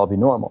probably all be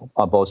normal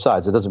on both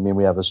sides. It doesn't mean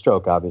we have a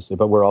stroke, obviously,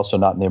 but we're also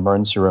not in the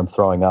emergency room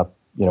throwing up,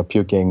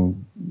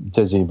 puking,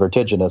 dizzy,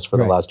 vertiginous for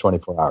the last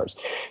 24 hours.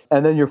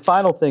 And then your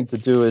final thing to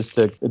do is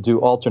to do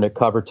alternate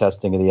cover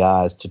testing of the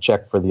eyes to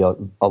check for the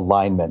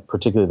alignment,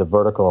 particularly the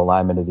vertical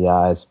alignment of the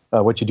eyes.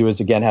 What you do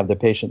is, again, have the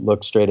patient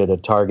look straight at a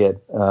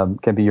target,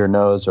 can be your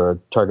nose or a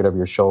target over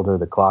your shoulder,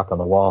 the clock on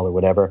the wall or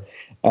whatever.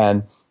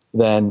 And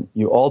then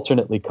you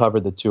alternately cover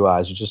the two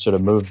eyes. You just sort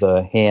of move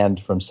the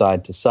hand from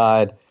side to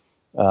side,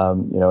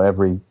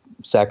 every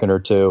second or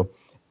two.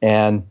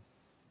 And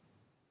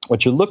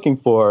what you're looking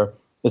for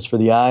is for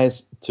the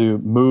eyes to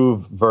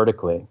move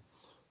vertically.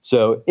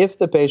 So if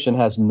the patient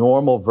has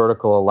normal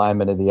vertical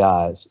alignment of the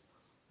eyes,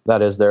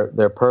 that is, they're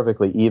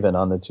perfectly even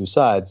on the two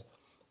sides,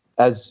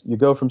 as you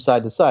go from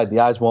side to side, the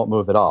eyes won't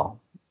move at all.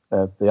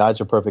 If the eyes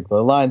are perfectly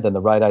aligned, then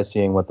the right eye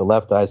seeing what the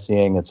left eye is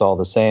seeing, it's all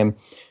the same,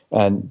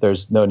 and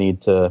there's no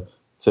need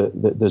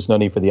there's no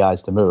need for the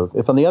eyes to move.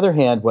 If, on the other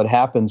hand, what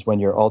happens when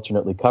you're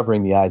alternately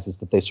covering the eyes is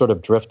that they sort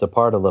of drift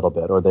apart a little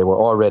bit, or they were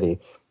already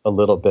a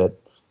little bit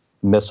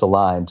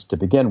misaligned to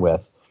begin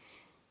with,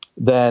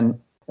 and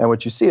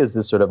what you see is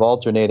this sort of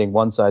alternating,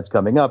 one side's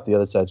coming up, the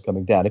other side's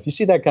coming down. If you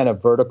see that kind of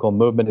vertical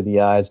movement of the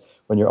eyes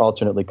when you're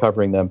alternately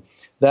covering them,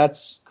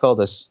 that's called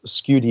a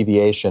skew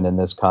deviation in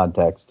this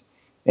context.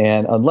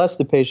 And unless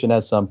the patient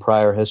has some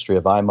prior history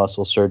of eye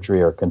muscle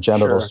surgery or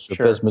congenital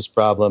strabismus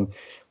problem,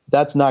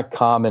 that's not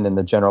common in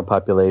the general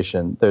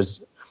population.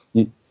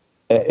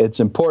 It's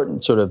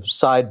important sort of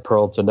side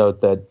pearl to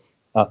note that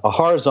a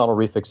horizontal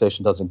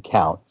refixation doesn't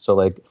count. So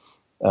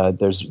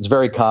it's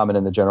very common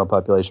in the general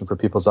population for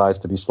people's eyes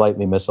to be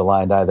slightly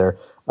misaligned, either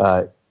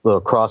a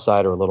little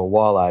cross-eyed or a little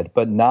wall-eyed,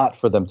 but not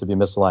for them to be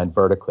misaligned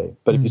vertically.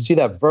 But if you see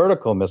that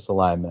vertical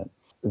misalignment,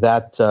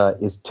 that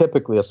is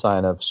typically a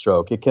sign of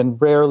stroke. It can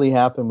rarely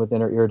happen with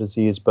inner ear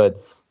disease,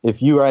 but if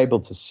you are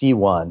able to see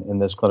one in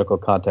this clinical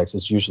context,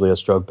 it's usually a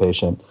stroke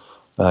patient.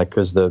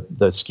 because the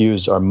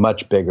skews are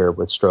much bigger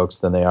with strokes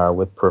than they are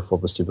with peripheral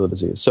vestibular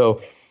disease.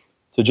 So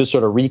to just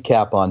sort of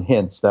recap on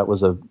hints, that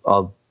was a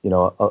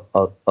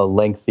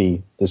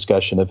lengthy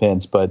discussion of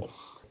hints, but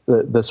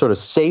the sort of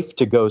safe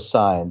to go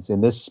signs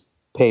in this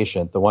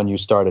patient, the one you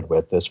started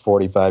with, this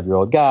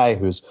 45-year-old guy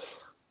who's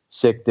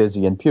sick,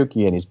 dizzy, and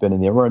pukey, and he's been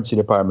in the emergency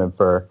department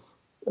for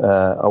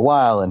a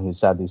while, and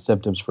he's had these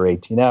symptoms for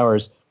 18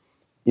 hours.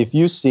 If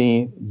you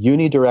see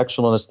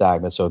unidirectional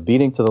nystagmus, so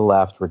beating to the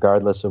left,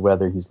 regardless of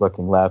whether he's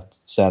looking left,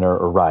 center,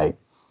 or right,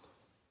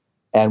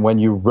 and when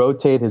you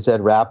rotate his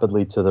head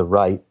rapidly to the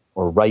right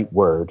or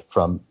rightward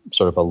from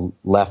sort of a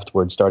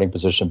leftward starting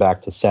position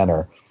back to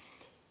center,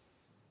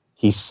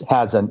 he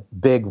has a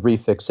big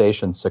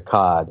refixation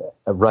saccade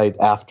right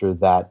after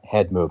that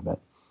head movement.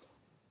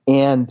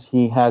 And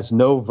he has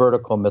no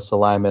vertical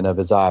misalignment of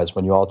his eyes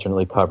when you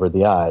alternately cover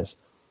the eyes.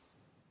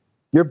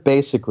 You're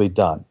basically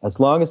done. As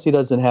long as he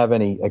doesn't have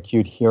any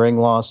acute hearing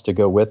loss to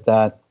go with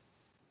that,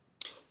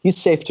 he's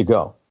safe to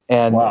go.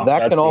 And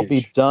that can all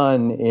be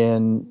done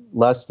in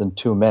less than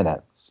 2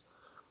 minutes.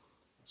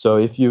 So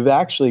if you've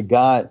actually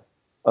got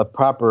a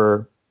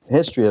proper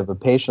history of a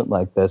patient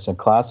like this and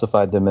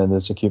classified them in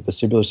this acute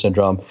vestibular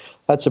syndrome,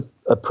 that's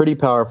a pretty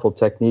powerful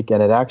technique.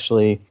 And it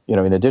actually,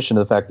 in addition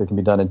to the fact that it can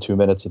be done in 2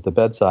 minutes at the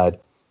bedside,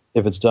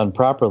 if it's done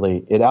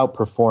properly, it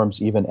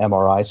outperforms even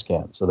MRI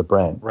scans of the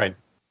brain. Right.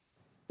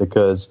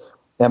 Because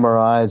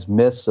MRIs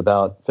miss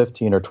about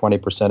 15 or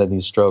 20% of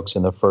these strokes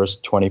in the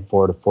first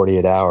 24 to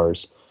 48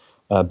 hours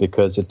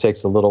because it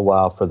takes a little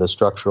while for the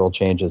structural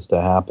changes to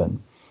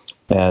happen.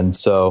 And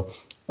so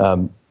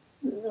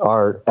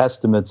our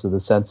estimates of the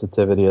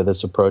sensitivity of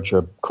this approach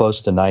are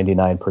close to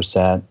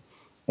 99%.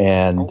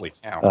 And holy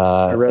cow.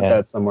 I read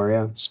that somewhere,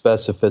 yeah.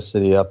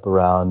 Specificity up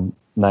around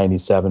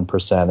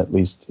 97%, at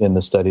least in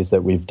the studies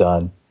that we've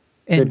done.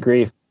 And good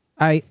grief.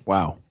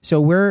 Wow. So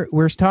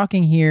we're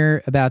talking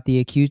here about the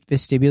acute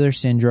vestibular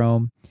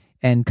syndrome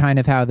and kind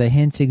of how the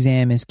HINTS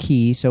exam is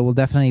key. So we'll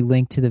definitely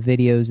link to the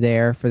videos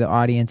there for the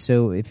audience.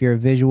 So if you're a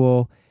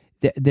visual,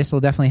 this will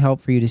definitely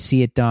help for you to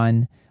see it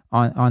done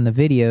on the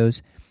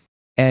videos.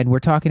 And we're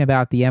talking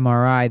about the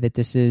MRI, that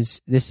this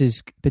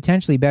is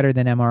potentially better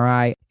than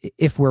MRI.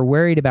 If we're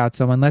worried about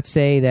someone, let's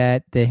say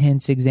that the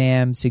HINTS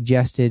exam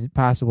suggested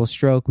possible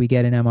stroke, we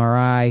get an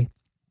MRI,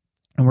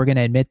 and we're going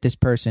to admit this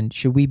person.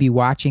 Should we be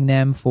watching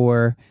them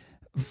for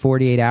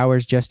 48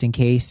 hours just in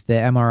case the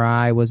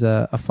MRI was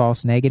a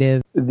false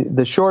negative?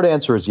 The short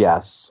answer is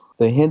yes.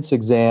 The HINTS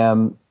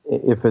exam,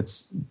 if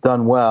it's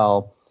done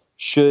well,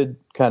 should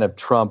kind of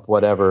trump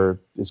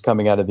whatever is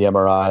coming out of the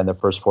MRI in the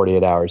first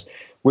 48 hours.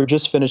 We're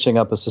just finishing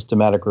up a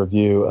systematic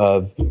review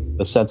of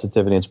the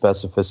sensitivity and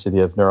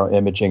specificity of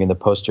neuroimaging in the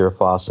posterior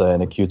fossa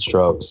and acute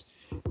strokes.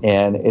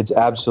 And it's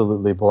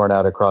absolutely borne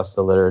out across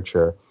the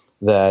literature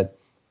that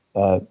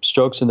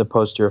strokes in the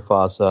posterior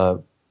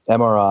fossa,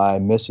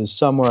 MRI misses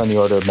somewhere on the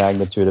order of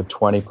magnitude of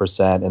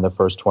 20% in the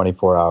first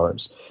 24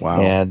 hours. Wow.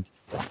 And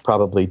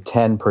probably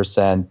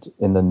 10%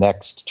 in the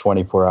next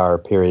 24-hour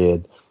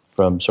period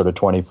from sort of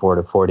 24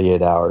 to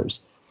 48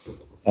 hours.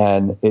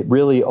 And it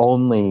really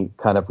only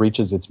kind of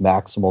reaches its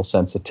maximal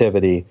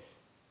sensitivity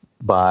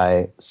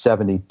by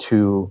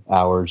 72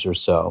 hours or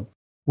so.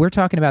 We're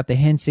talking about the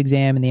HINTS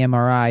exam and the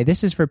MRI.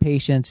 This is for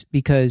patients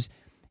because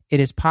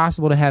it is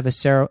possible to have a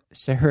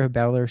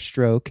cerebellar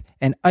stroke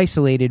and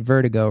isolated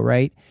vertigo,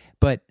 right?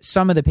 But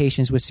some of the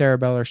patients with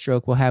cerebellar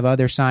stroke will have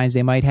other signs.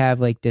 They might have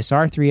like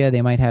dysarthria,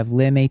 they might have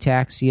limb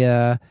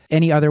ataxia.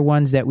 Any other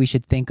ones that we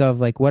should think of?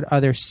 Like what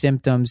other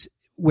symptoms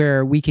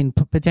where we can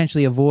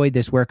potentially avoid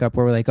this workup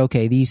where we're like,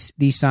 okay, these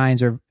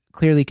signs are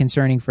clearly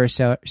concerning for a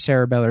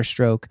cerebellar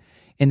stroke.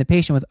 In the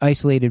patient with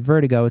isolated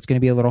vertigo, it's going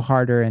to be a little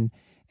harder. And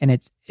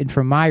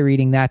from my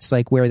reading, that's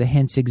like where the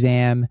HINTS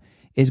exam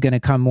is going to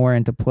come more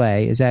into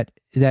play. Is that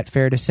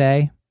fair to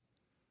say?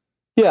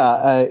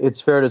 Yeah,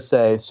 it's fair to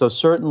say. So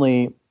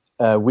certainly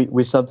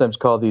we sometimes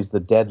call these the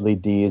deadly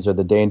Ds or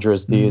the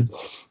dangerous Ds.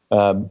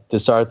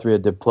 Dysarthria,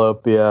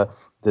 diplopia,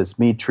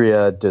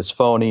 dysmetria,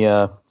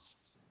 dysphonia.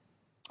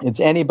 It's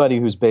anybody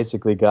who's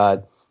basically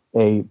got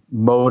a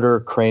motor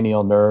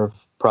cranial nerve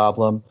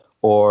problem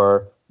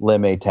or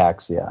limb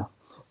ataxia.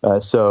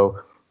 So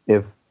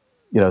if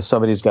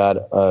somebody's got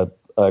a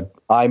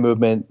eye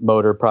movement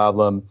motor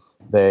problem,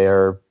 they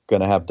are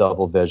going to have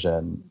double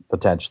vision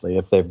potentially.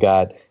 If they've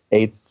got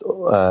 8th,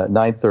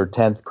 9th, or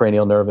 10th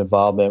cranial nerve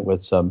involvement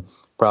with some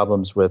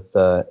problems with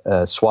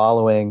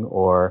swallowing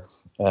or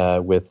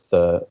with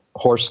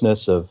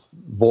hoarseness of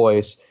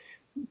voice,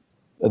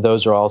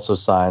 those are also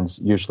signs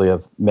usually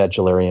of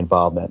medullary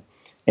involvement.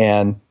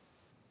 And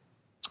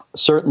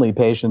certainly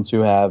patients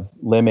who have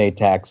limb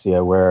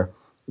ataxia where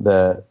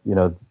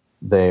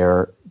they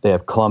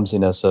have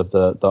clumsiness of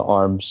the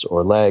arms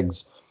or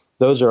legs,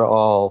 those are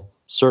all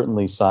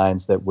certainly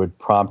signs that would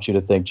prompt you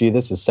to think, gee,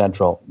 this is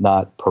central,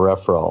 not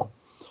peripheral.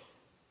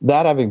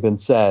 That having been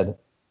said,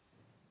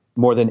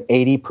 more than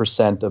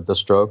 80% of the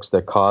strokes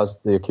that cause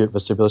the acute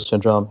vestibular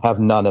syndrome have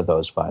none of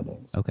those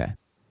findings. Okay.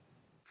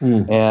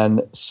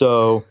 And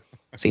so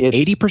say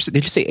 80%.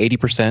 Did you say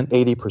 80%?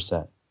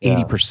 80%.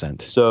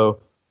 80%. So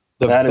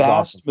The That is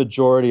vast awesome.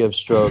 majority of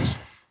strokes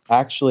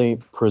actually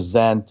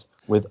present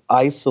with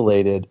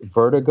isolated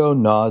vertigo,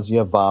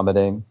 nausea,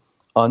 vomiting,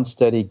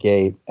 unsteady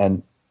gait,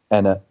 and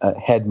a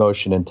head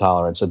motion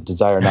intolerance, a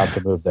desire not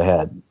to move the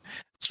head.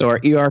 So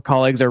our ER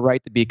colleagues are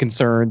right to be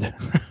concerned.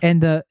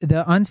 And the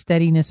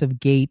unsteadiness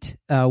of gait,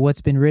 what's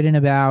been written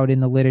about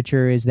in the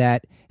literature is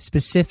that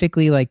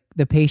specifically, like,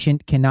 the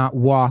patient cannot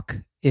walk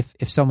if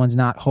someone's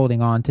not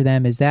holding on to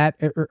them. Is that,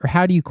 or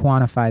how do you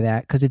quantify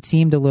that? Because it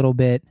seemed a little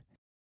bit.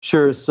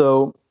 Sure.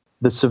 So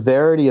the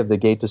severity of the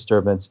gait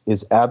disturbance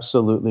is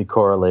absolutely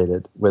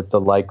correlated with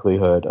the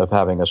likelihood of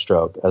having a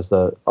stroke as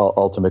the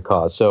ultimate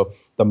cause. So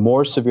the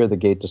more severe the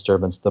gait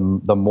disturbance, the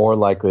more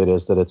likely it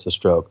is that it's a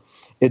stroke.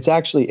 It's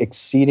actually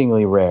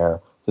exceedingly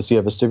rare to see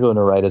a vestibular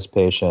neuritis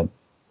patient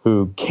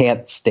who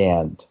can't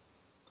stand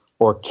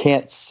or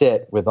can't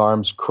sit with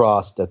arms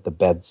crossed at the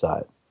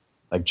bedside,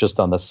 like just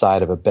on the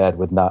side of a bed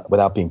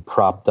without being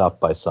propped up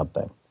by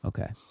something.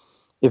 Okay.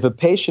 If a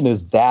patient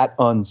is that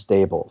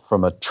unstable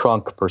from a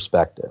trunk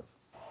perspective,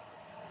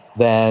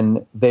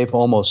 then they've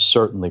almost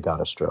certainly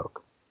got a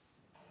stroke.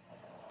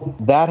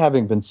 That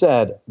having been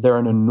said, there are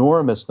an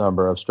enormous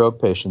number of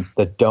stroke patients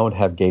that don't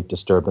have gait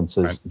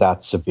disturbances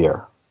that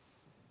severe.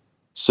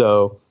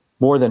 So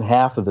more than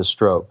half of the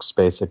strokes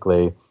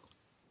basically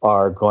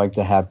are going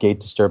to have gait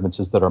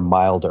disturbances that are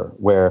milder,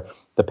 where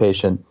the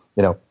patient,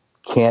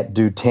 can't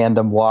do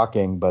tandem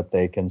walking, but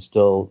they can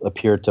still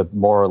appear to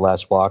more or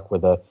less walk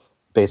with a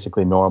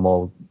basically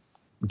normal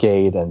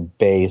gait and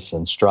base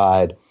and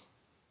stride.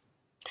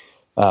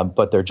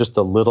 But they're just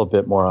a little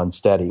bit more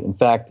unsteady. In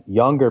fact,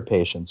 younger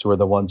patients, who are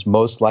the ones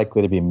most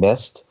likely to be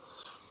missed,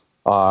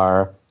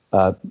 are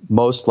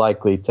most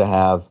likely to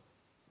have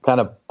kind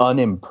of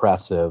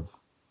unimpressive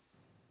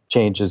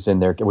changes in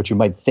their, what you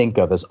might think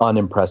of as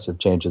unimpressive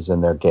changes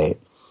in their gait.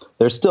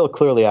 They're still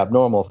clearly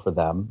abnormal for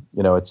them.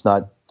 It's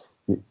not,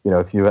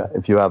 if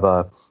you have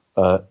a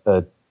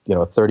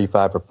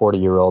 35 or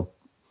 40-year-old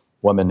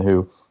woman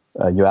who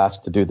you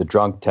ask to do the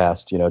drunk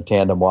test,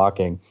 tandem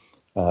walking,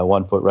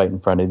 1 foot right in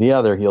front of the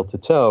other, heel to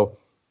toe,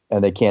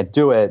 and they can't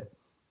do it,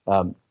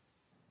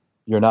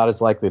 you're not as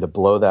likely to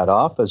blow that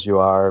off as you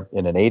are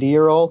in an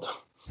 80-year-old,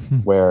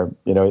 where,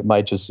 it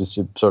might just be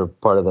sort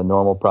of part of the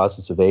normal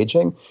process of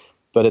aging.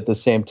 But at the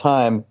same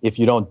time, if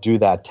you don't do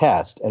that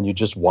test and you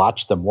just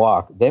watch them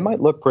walk, they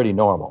might look pretty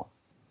normal.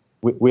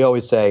 We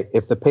always say,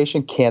 if the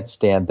patient can't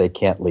stand, they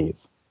can't leave.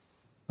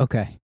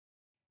 Okay.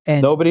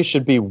 And nobody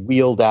should be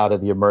wheeled out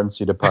of the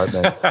emergency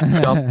department,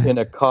 dumped in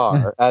a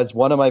car, as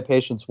one of my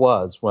patients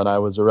was when I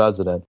was a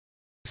resident.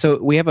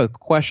 So we have a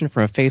question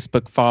from a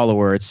Facebook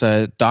follower. It's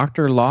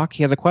Dr. Locke.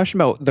 He has a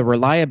question about the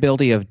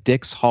reliability of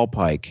Dix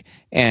Hallpike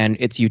and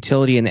its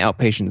utility in the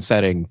outpatient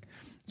setting.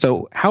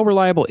 So how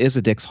reliable is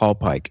a Dix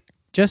Hallpike?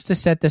 just to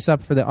set this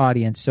up for the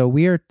audience, so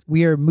we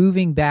are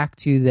moving back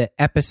to the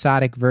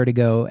episodic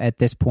vertigo at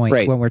this point,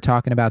 right, when we're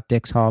talking about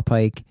Dix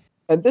Hallpike.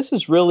 And this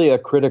is really a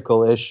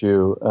critical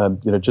issue,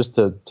 just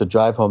to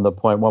drive home the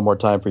point one more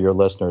time for your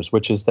listeners,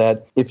 which is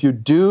that if you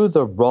do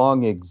the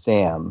wrong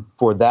exam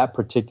for that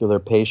particular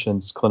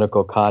patient's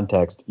clinical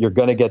context, you're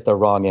going to get the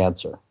wrong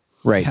answer.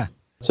 Right. Yeah.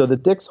 So the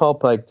Dix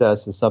Hallpike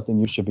test is something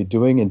you should be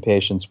doing in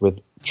patients with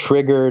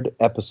triggered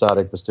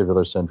episodic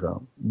vestibular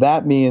syndrome.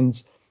 That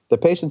means the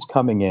patient's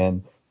coming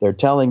in, they're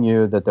telling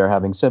you that they're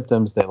having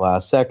symptoms, they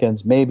last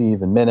seconds, maybe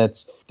even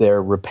minutes,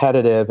 they're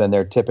repetitive, and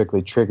they're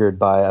typically triggered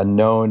by a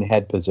known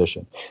head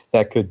position.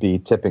 That could be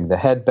tipping the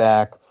head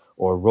back,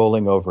 or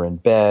rolling over in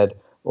bed,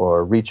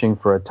 or reaching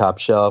for a top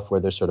shelf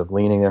where they're sort of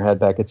leaning their head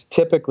back. It's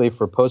typically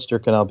for posterior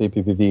canal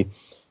BPPV,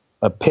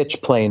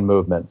 pitch plane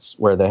movements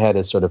where the head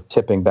is sort of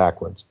tipping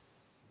backwards.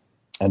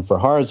 And for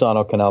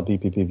horizontal canal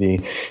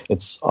BPPV,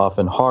 it's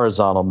often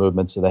horizontal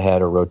movements of the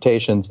head or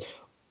rotations.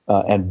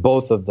 And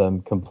both of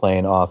them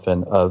complain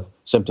often of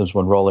symptoms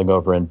when rolling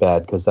over in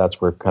bed, because that's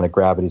where kind of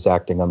gravity's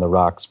acting on the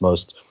rocks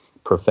most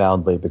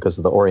profoundly because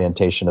of the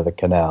orientation of the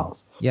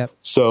canals. Yep.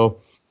 So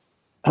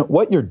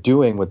what you're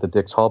doing with the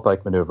Dix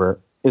Hallpike maneuver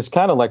is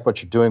kind of like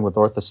what you're doing with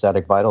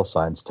orthostatic vital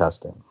signs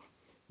testing.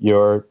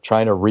 You're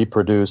trying to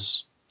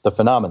reproduce the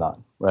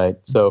phenomenon, right?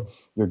 So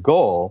your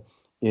goal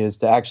is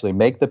to actually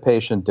make the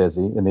patient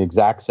dizzy in the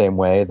exact same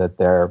way that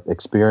they're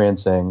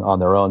experiencing on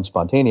their own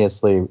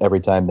spontaneously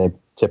every time they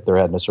tip their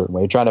head in a certain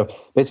way. You're trying to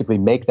basically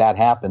make that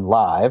happen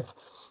live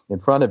in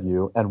front of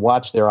you and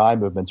watch their eye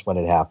movements when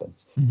it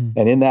happens. Mm-hmm.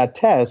 And in that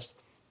test,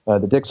 the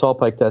Dix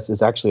Hallpike test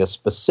is actually a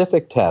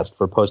specific test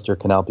for posterior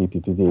canal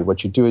BPPV.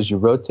 What you do is you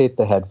rotate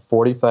the head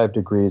 45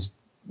 degrees,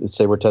 let's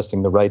say we're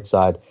testing the right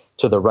side,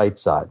 to the right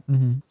side.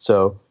 Mm-hmm.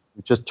 So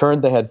you just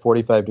turn the head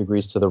 45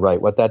 degrees to the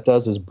right. What that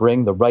does is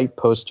bring the right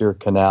posterior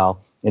canal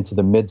into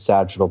the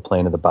mid-sagittal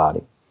plane of the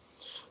body.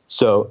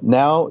 So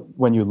now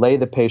when you lay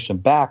the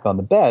patient back on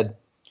the bed,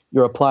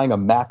 you're applying a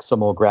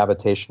maximal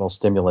gravitational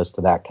stimulus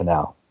to that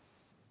canal.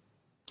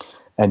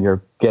 And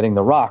you're getting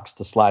the rocks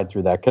to slide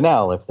through that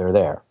canal if they're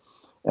there.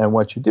 And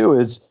what you do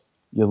is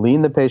you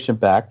lean the patient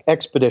back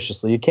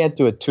expeditiously. You can't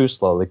do it too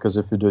slowly, because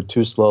if you do it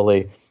too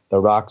slowly, the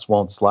rocks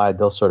won't slide.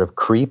 They'll sort of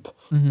creep,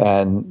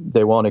 and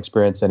they won't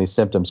experience any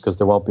symptoms because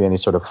there won't be any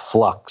sort of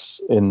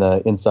flux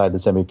inside the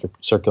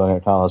semicircular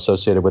canal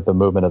associated with the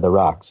movement of the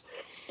rocks.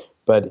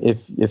 But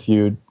if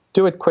you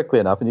do it quickly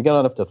enough, and you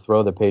don't have to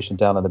throw the patient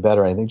down on the bed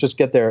or anything, just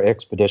get there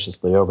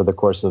expeditiously over the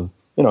course of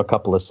a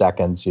couple of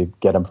seconds. You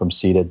get them from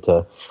seated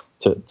to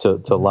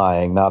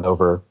lying, not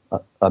over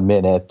a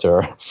minute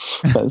or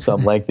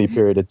some lengthy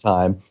period of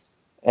time.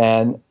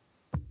 And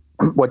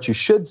what you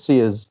should see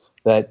is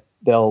that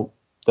they'll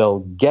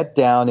get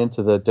down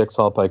into the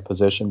Dix-Hallpike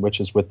position, which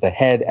is with the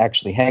head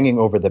actually hanging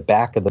over the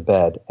back of the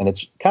bed. And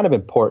it's kind of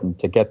important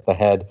to get the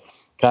head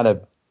kind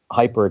of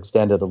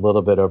hyperextended a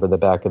little bit over the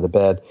back of the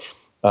bed.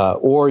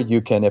 Or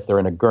you can, if they're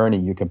in a gurney,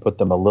 you can put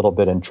them a little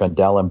bit in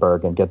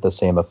Trendelenburg and get the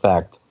same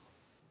effect.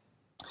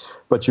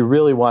 But you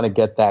really want to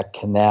get that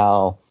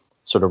canal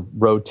sort of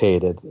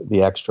rotated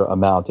the extra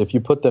amount. If you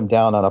put them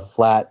down on a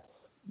flat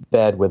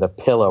bed with a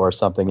pillow or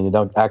something and you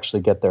don't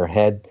actually get their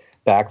head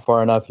back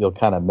far enough, you'll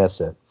kind of miss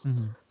it.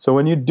 So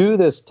when you do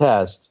this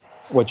test,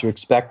 what you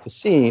expect to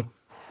see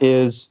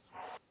is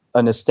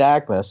a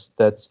nystagmus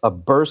that's a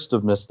burst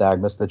of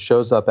nystagmus that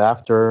shows up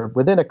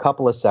within a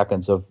couple of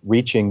seconds of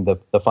reaching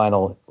the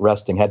final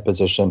resting head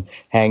position,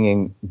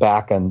 hanging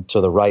back and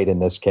to the right in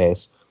this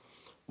case,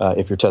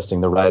 if you're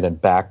testing the right,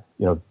 and back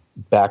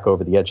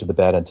over the edge of the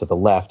bed, and to the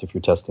left if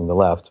you're testing the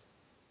left,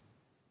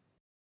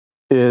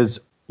 is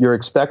you're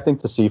expecting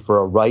to see for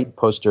a right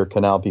posterior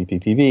canal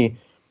BPPV,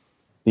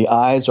 the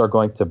eyes are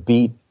going to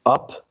beat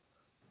up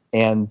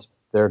and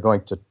they're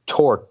going to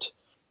tort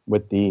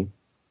with the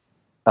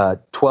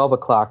 12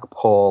 o'clock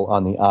pole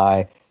on the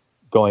eye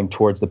going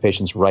towards the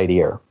patient's right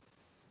ear.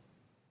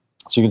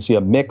 So you can see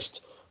a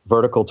mixed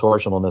vertical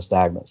torsional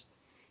nystagmus.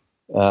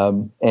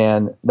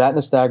 And that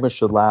nystagmus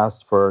should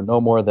last for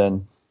no more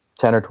than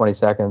 10 or 20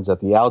 seconds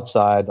at the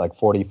outside, like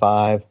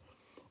 45,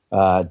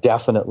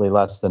 definitely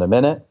less than a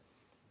minute.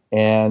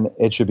 And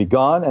it should be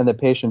gone, and the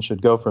patient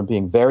should go from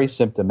being very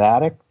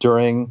symptomatic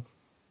during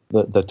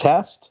the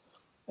test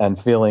and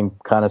feeling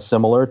kind of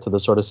similar to the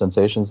sort of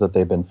sensations that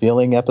they've been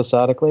feeling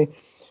episodically,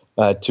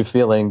 to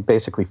feeling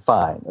basically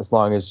fine, as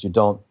long as you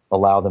don't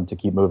allow them to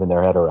keep moving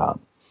their head around,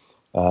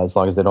 as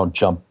long as they don't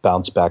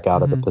bounce back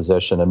out of the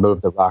position and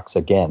move the rocks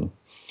again.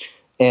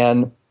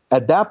 And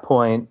at that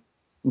point,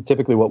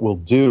 typically what we'll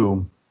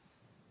do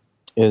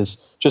is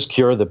just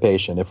cure the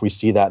patient. If we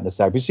see that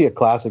nystagmus, if we see a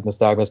classic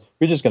nystagmus,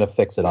 we're just going to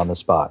fix it on the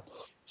spot.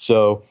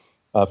 So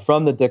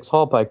from the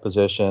Dix-Hallpike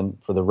position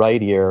for the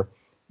right ear,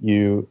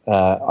 you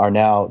are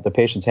now, the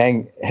patient's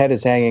head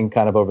is hanging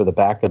kind of over the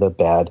back of the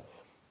bed.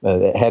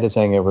 The head is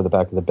hanging over the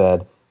back of the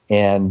bed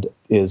and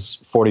is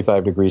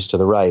 45 degrees to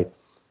the right.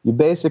 You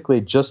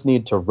basically just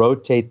need to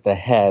rotate the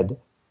head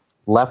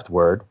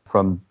leftward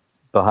from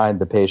behind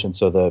the patient.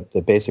 So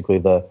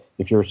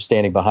if you're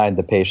standing behind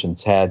the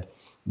patient's head,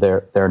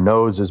 their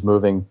nose is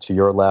moving to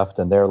your left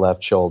and their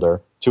left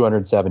shoulder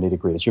 270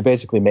 degrees. You're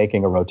basically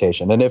making a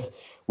rotation. And if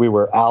we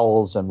were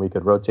owls and we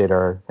could rotate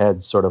our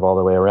heads sort of all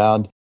the way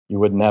around, you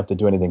wouldn't have to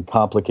do anything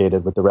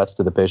complicated with the rest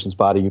of the patient's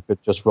body. You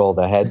could just roll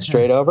the head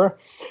straight over.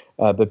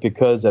 But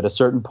because at a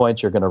certain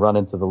point you're going to run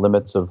into the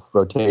limits of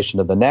rotation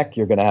of the neck,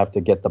 you're going to have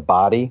to get the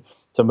body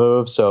to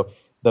move. So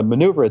the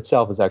maneuver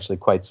itself is actually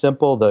quite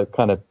simple. The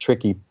kind of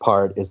tricky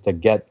part is to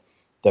get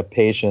the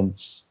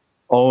patient's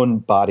own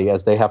body,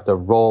 as they have to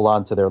roll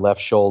onto their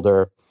left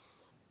shoulder,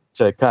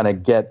 to kind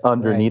of get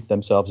underneath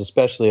themselves,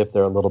 especially if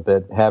they're a little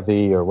bit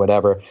heavy or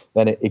whatever.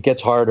 Then it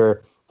gets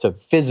harder to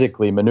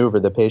physically maneuver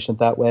the patient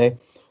that way.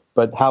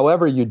 But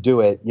however you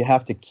do it, you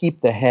have to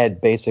keep the head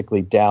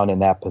basically down in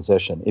that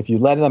position. If you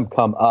let them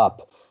come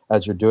up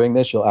as you're doing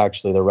this,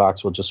 the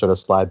rocks will just sort of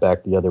slide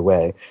back the other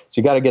way.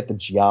 So you got to get the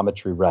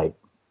geometry right.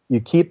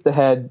 You keep the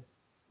head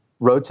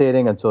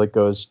rotating until it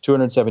goes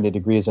 270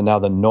 degrees, and now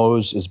the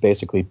nose is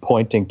basically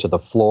pointing to the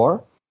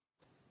floor.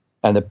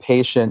 And the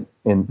patient,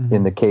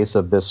 in the case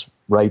of this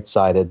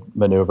right-sided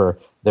maneuver,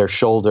 they're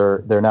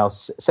now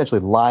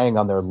essentially lying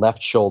on their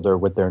left shoulder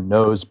with their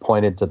nose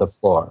pointed to the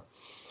floor.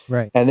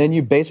 Right. And then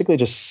you basically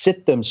just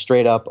sit them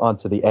straight up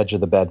onto the edge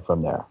of the bed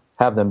from there.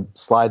 Have them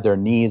slide their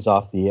knees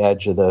off the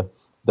edge of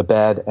the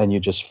bed, and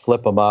you just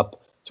flip them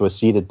up to a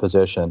seated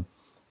position.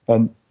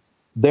 And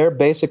they're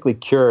basically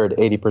cured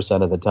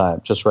 80% of the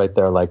time, just right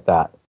there like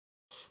that.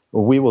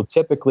 We will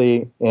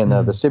typically, in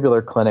a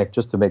vestibular clinic,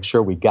 just to make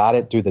sure we got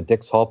it, do the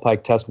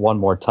Dix-Hallpike test one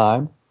more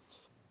time.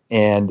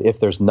 And if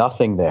there's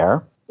nothing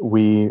there,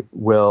 we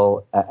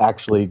will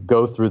actually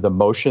go through the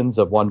motions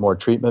of one more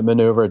treatment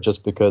maneuver,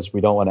 just because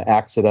we don't want to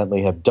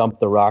accidentally have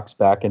dumped the rocks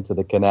back into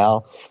the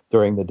canal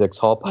during the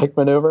Dix-Hallpike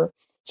maneuver.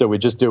 So we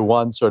just do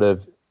one sort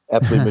of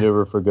Epley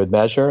maneuver for good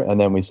measure, and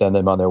then we send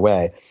them on their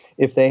way.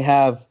 If they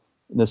have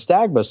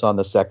nystagmus on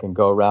the second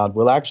go-around,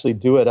 we'll actually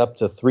do it up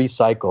to 3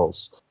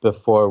 cycles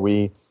before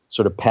we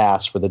sort of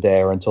pass for the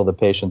day, or until the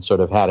patient sort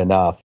of had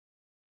enough.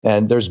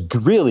 And there's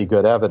really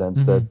good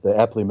evidence that the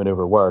Epley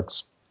maneuver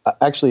works.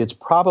 Actually, it's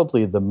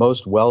probably the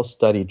most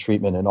well-studied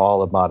treatment in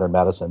all of modern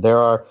medicine. There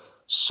are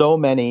so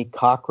many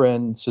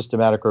Cochrane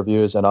systematic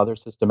reviews and other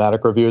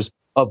systematic reviews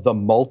of the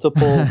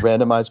multiple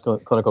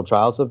randomized clinical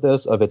trials of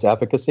its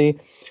efficacy,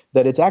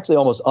 that it's actually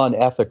almost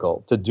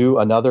unethical to do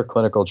another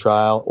clinical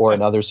trial or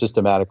another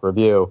systematic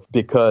review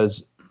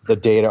because the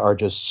data are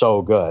just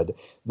so good.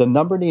 The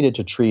number needed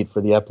to treat for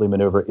the Epley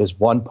maneuver is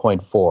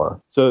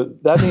 1.4. So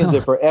that means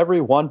that for every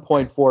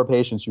 1.4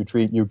 patients you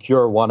treat, you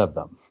cure one of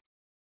them.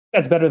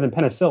 That's better than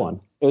penicillin.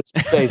 It's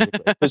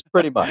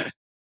pretty much.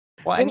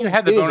 Well, and you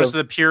had the bonus of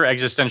the pure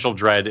existential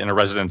dread in a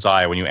resident's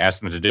eye when you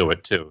asked them to do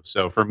it, too.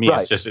 So for me,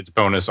 it's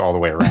bonus all the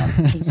way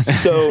around.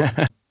 So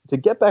to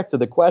get back to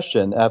the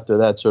question, after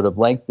that sort of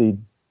lengthy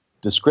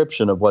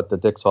description of what the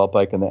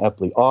Dix-Hallpike and the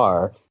Epley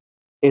are,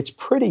 it's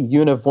pretty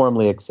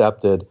uniformly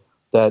accepted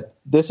that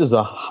this is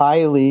a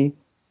highly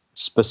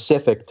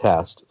specific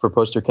test for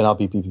posterior canal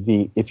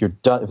BPPV if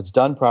it's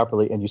done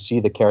properly and you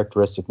see the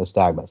characteristic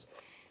nystagmus.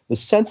 The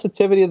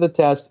sensitivity of the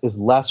test is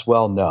less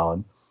well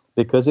known,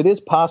 because it is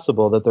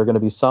possible that there are going to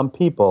be some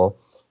people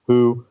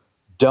who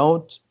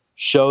don't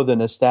show the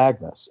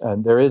nystagmus.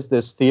 And there is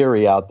this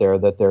theory out there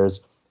that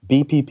there's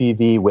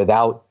BPPV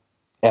without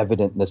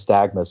evident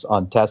nystagmus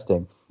on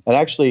testing. And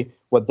actually,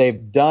 what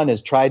they've done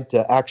is tried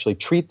to actually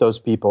treat those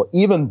people,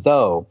 even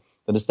though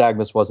the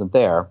nystagmus wasn't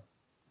there.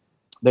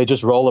 They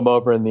just roll them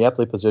over in the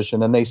Epley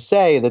position, and they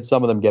say that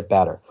some of them get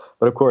better.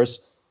 But of course,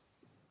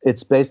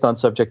 it's based on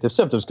subjective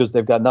symptoms because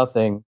they've got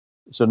nothing.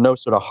 So no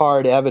sort of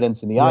hard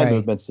evidence in the eye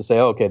movements to say,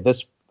 oh, okay,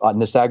 this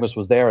nystagmus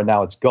was there and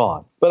now it's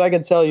gone. But I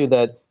can tell you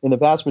that in the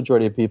vast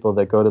majority of people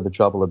that go to the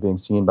trouble of being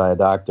seen by a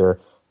doctor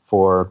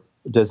for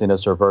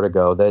dizziness or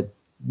vertigo, that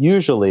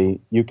usually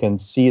you can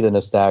see the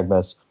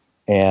nystagmus.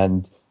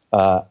 And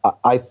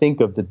I think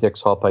of the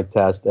Dix-Hallpike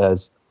test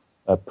as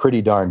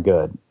pretty darn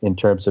good in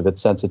terms of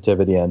its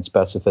sensitivity and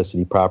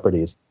specificity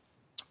properties.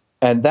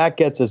 And that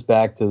gets us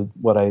back to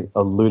what I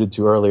alluded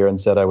to earlier and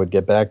said I would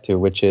get back to,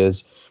 which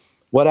is,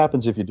 what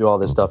happens if you do all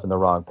this stuff in the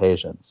wrong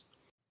patients?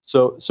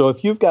 So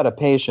if you've got a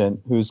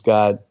patient who's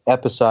got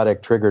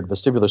episodic triggered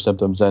vestibular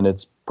symptoms, and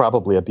it's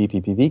probably a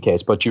BPPV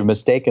case, but you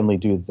mistakenly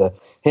do the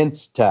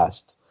HINTS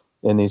test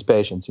in these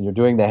patients, and you're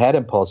doing the head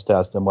impulse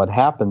test, and what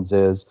happens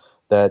is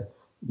that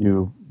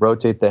you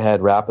rotate the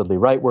head rapidly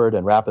rightward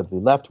and rapidly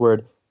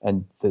leftward,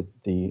 and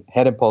the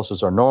head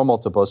impulses are normal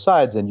to both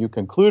sides, and you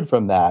conclude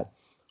from that,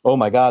 oh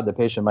my God, the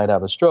patient might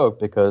have a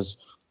stroke because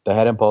the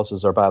head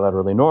impulses are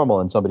bilaterally normal,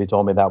 and somebody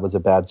told me that was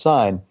a bad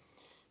sign.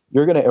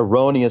 You're going to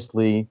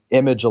erroneously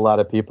image a lot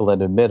of people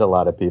and admit a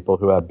lot of people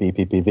who have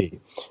BPPV,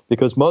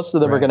 because most of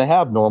them are going to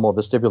have normal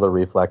vestibular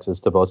reflexes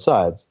to both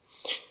sides.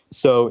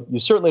 So you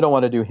certainly don't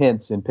want to do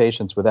HINTS in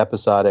patients with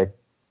episodic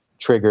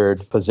triggered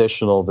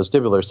positional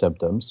vestibular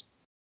symptoms.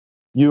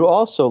 You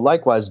also,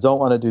 likewise, don't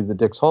want to do the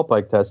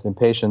Dix-Hallpike test in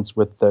patients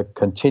with the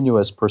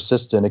continuous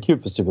persistent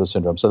acute vestibular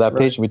syndrome. So that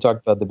patient we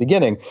talked about at the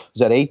beginning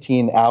was at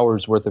 18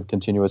 hours worth of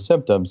continuous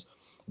symptoms.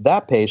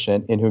 That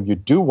patient in whom you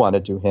do want to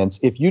do HINTS,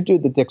 if you do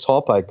the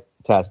Dix-Hallpike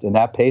test in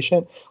that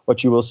patient,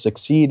 what you will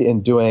succeed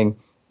in doing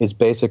is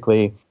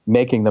basically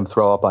making them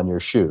throw up on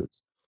your shoes.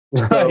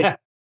 So,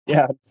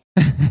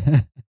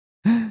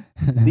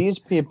 these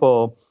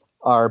people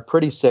are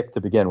pretty sick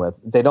to begin with.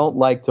 They don't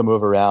like to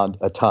move around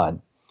a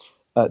ton.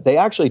 They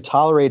actually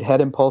tolerate head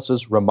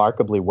impulses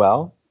remarkably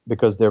well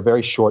because they're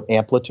very short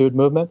amplitude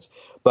movements,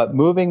 but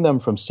moving them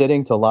from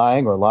sitting to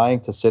lying or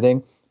lying to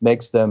sitting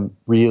makes them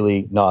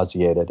really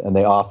nauseated, and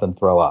they often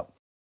throw up.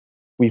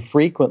 We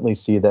frequently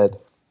see that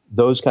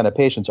those kind of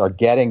patients are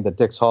getting the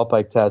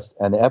Dix-Hallpike test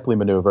and the Epley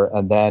maneuver,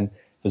 and then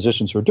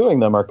physicians who are doing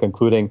them are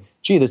concluding,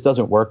 gee, this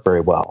doesn't work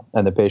very well,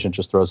 and the patient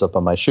just throws up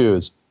on my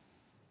shoes.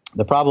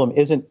 The problem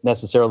isn't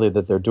necessarily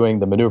that they're doing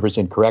the maneuvers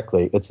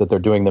incorrectly, it's that they're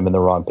doing them in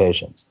the wrong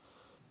patients.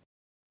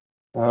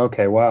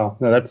 Okay, wow.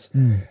 No, that's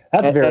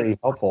very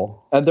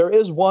helpful. And there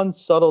is one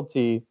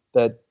subtlety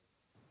that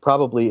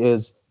probably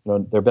is,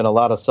 there have been a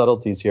lot of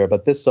subtleties here,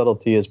 but this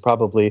subtlety is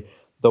probably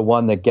the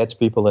one that gets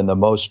people in the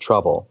most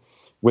trouble,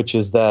 which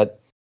is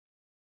that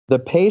the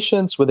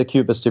patients with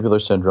acute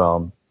vestibular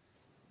syndrome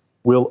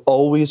will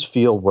always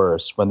feel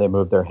worse when they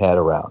move their head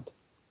around.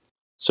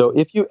 So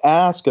if you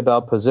ask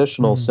about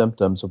positional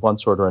symptoms of one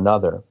sort or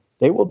another,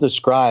 they will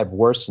describe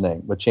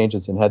worsening with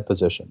changes in head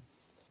position.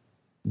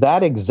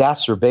 That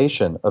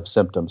exacerbation of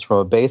symptoms from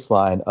a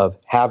baseline of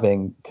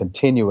having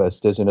continuous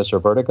dizziness or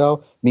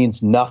vertigo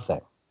means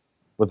nothing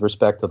with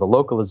respect to the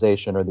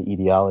localization or the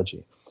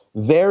etiology.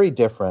 Very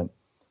different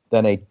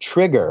than a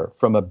trigger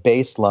from a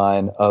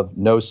baseline of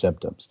no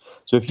symptoms.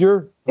 So if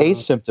you're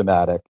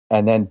asymptomatic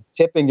and then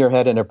tipping your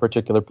head in a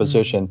particular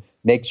position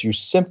makes you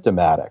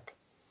symptomatic,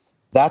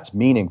 that's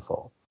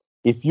meaningful.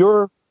 If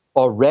you're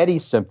already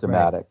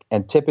symptomatic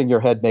and tipping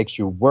your head makes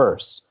you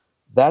worse,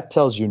 that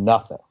tells you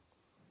nothing.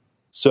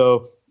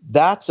 So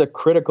that's a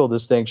critical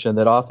distinction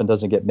that often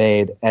doesn't get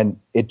made, and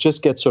it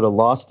just gets sort of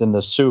lost in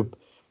the soup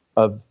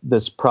of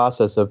this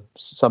process of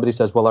somebody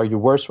says, well, are you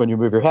worse when you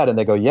move your head? And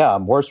they go, yeah,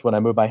 I'm worse when I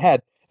move my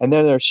head. And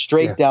then they're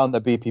straight down the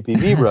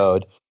BPPV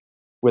road.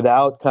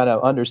 without kind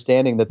of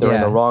understanding that they're in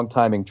Yeah. the wrong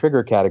timing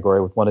trigger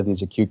category with one of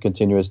these acute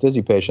continuous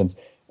dizzy patients.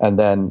 And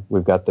then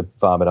we've got the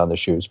vomit on the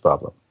shoes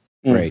problem.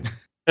 Right.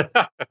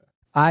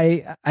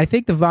 I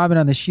think the vomit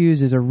on the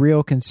shoes is a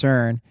real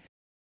concern.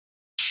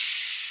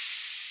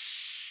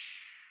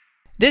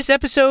 This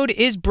episode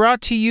is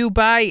brought to you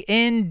by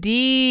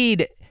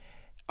Indeed.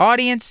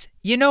 Audience,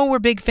 you know we're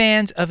big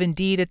fans of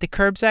Indeed at the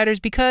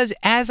Curbsiders because,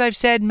 as I've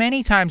said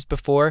many times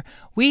before,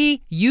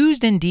 we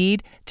used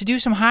Indeed to do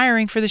some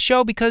hiring for the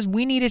show because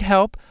we needed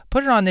help.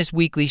 Put it on this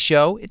weekly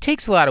show. It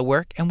takes a lot of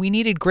work, and we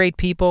needed great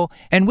people.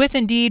 And with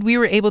Indeed, we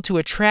were able to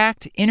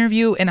attract,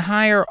 interview, and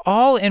hire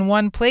all in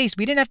one place.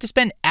 We didn't have to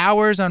spend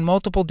hours on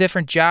multiple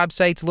different job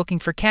sites looking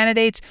for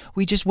candidates.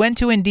 We just went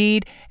to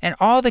Indeed, and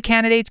all the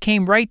candidates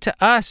came right to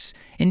us.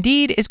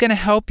 Indeed is going to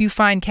help you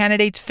find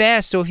candidates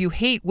fast, so if you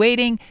hate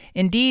waiting,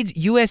 Indeed's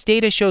U.S.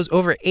 data shows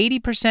over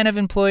 80% of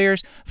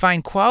employers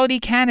find quality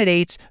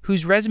candidates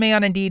whose resume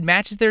on Indeed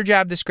matches their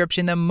job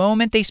description the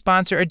moment they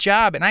sponsor a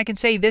job. And I can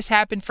say this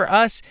happened for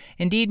us.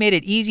 Indeed made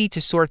it easy to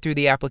sort through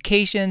the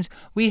applications.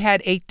 We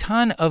had a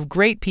ton of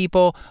great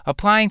people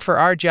applying for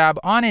our job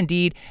on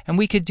Indeed, and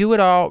we could do it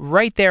all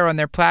right there on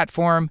their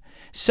platform.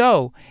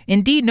 So,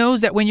 Indeed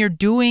knows that when you're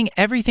doing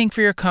everything for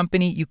your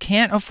company, you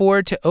can't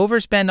afford to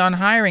overspend on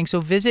hiring.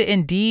 So visit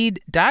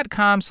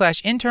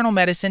Indeed.com/internal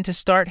medicine to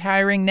start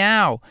hiring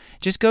now.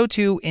 Just go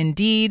to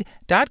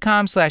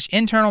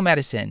Indeed.com/internal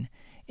medicine.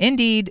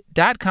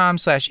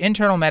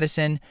 Indeed.com/internal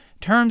medicine.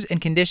 Terms and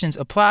conditions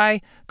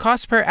apply.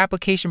 Cost per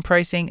application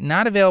pricing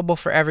not available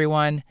for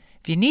everyone.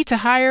 If you need to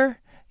hire,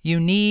 you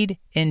need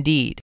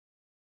Indeed.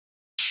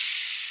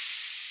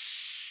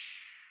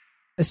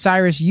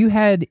 Cyrus, you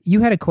had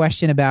a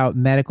question about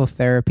medical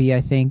therapy, I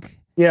think.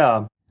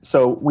 Yeah.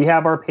 So we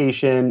have our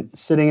patient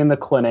sitting in the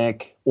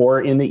clinic or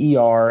in the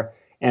ER,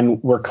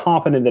 and we're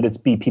confident that it's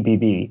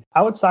BPPV.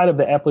 Outside of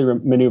the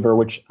Epley maneuver,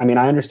 which, I mean,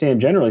 I understand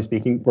generally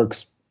speaking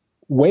works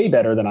way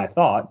better than I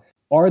thought,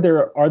 are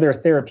there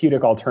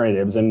therapeutic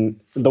alternatives? And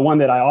the one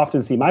that I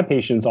often see my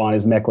patients on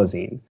is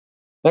meclizine.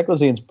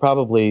 Meclizine is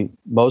probably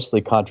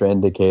mostly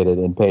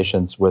contraindicated in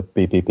patients with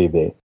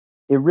BPPV.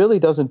 It really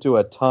doesn't do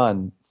a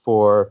ton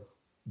for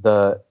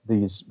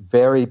these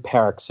very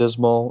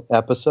paroxysmal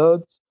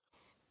episodes.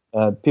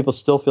 People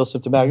still feel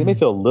symptomatic. They may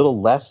feel a little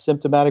less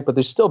symptomatic, but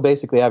they're still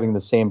basically having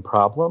the same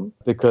problem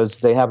because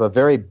they have a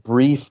very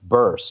brief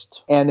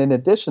burst. And in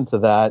addition to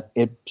that,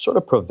 it sort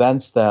of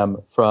prevents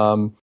them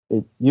from,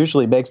 it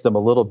usually makes them a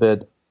little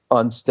bit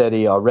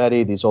unsteady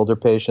already. These older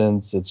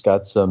patients, it's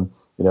got some,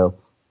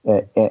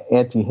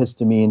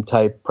 antihistamine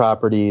type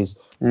properties,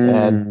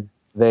 and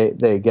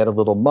they get a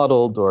little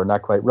muddled or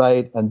not quite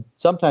right. And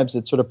sometimes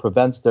it sort of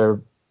prevents their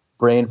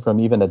brain from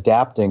even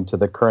adapting to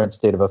the current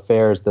state of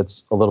affairs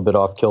that's a little bit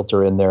off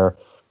kilter in their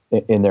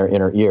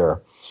inner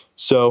ear.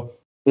 So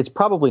it's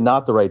probably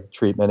not the right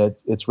treatment.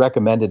 It's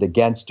recommended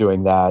against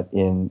doing that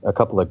in a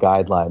couple of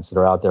guidelines that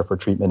are out there for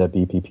treatment of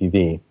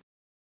BPPV.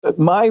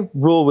 My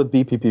rule with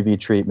BPPV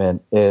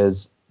treatment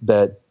is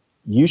that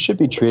you should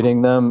be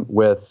treating them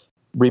with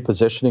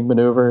repositioning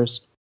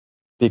maneuvers,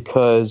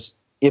 because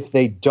if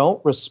they don't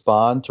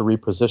respond to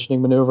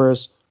repositioning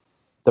maneuvers,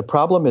 the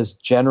problem is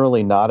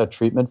generally not a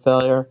treatment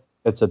failure.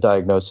 It's a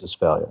diagnosis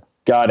failure.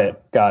 Got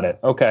it.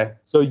 Okay.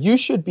 So you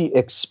should be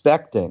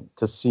expecting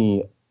to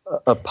see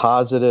a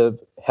positive,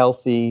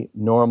 healthy,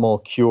 normal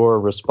cure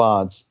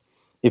response.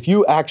 If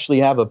you actually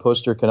have a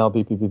posterior canal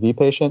BPPV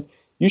patient,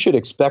 you should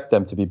expect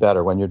them to be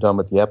better when you're done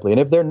with the Epley.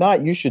 And if they're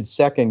not, you should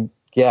second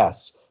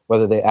guess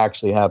whether they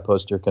actually have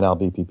posterior canal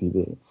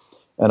BPPV.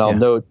 And I'll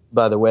note,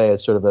 by the way,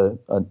 as sort of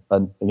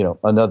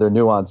another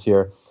nuance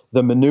here,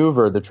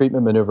 the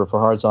treatment maneuver for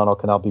horizontal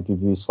canal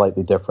BPPV is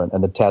slightly different,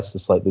 and the test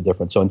is slightly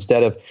different. So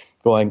instead of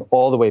going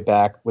all the way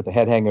back with the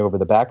head hanging over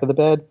the back of the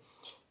bed,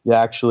 you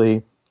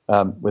actually,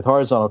 with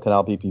horizontal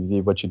canal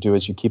BPPV, what you do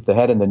is you keep the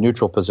head in the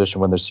neutral position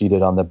when they're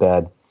seated on the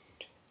bed.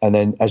 And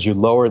then as you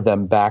lower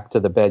them back to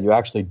the bed, you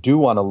actually do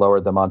want to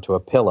lower them onto a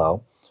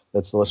pillow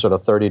that's sort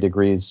of 30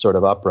 degrees sort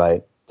of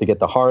upright to get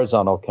the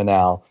horizontal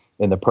canal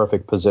in the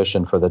perfect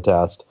position for the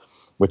test,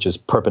 which is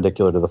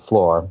perpendicular to the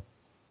floor.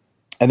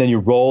 And then you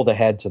roll the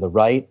head to the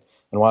right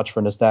and watch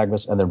for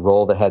nystagmus, and then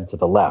roll the head to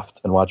the left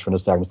and watch for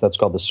nystagmus. That's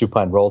called the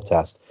supine roll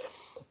test.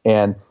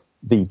 And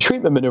the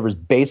treatment maneuver is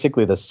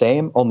basically the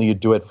same, only you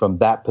do it from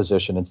that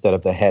position instead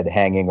of the head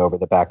hanging over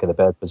the back of the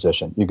bed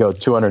position. You go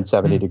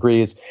 270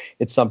 degrees.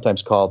 It's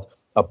sometimes called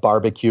a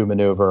barbecue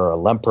maneuver or a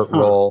Lempert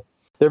roll.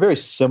 They're very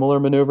similar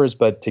maneuvers,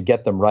 but to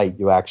get them right,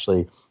 you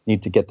actually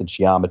need to get the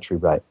geometry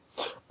right.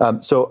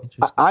 So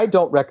I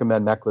don't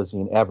recommend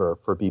meclizine ever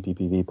for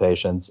BPPV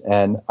patients,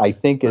 and I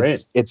think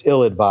it's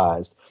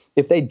ill-advised.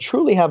 If they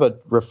truly have a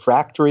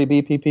refractory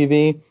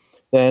BPPV,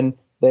 then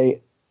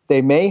they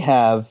may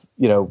have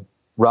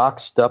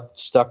rocks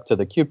stuck to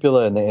the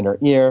cupula in the inner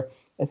ear.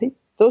 I think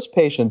those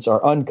patients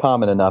are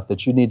uncommon enough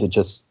that you need to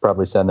just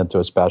probably send them to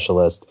a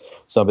specialist,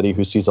 somebody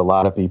who sees a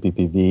lot of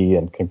BPPV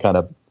and can kind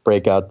of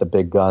break out the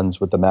big guns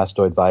with the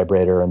mastoid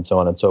vibrator and so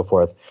on and so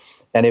forth.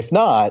 And if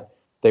not,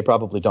 they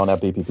probably don't have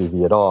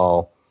BPPV at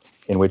all,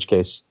 in which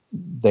case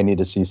they need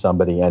to see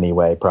somebody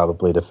anyway,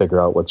 probably, to figure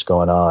out what's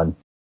going on.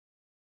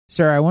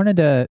 Sir, I wanted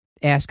to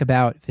ask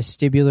about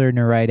vestibular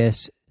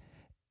neuritis.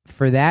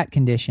 For that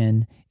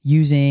condition,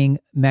 using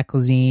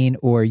meclizine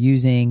or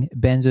using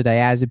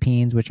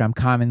benzodiazepines, which I'm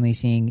commonly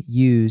seeing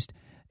used,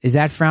 is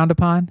that frowned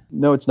upon?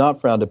 No, it's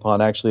not frowned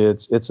upon. Actually,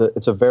 it's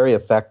a very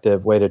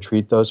effective way to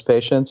treat those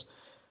patients.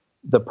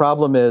 The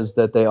problem is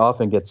that they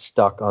often get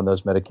stuck on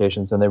those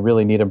medications, and they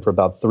really need them for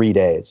about 3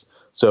 days.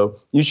 So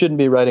you shouldn't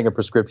be writing a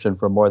prescription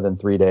for more than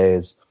 3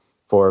 days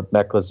for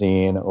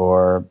meclizine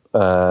or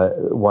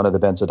one of the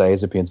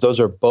benzodiazepines. Those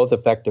are both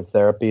effective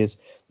therapies.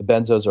 The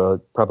benzos are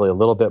probably a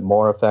little bit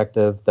more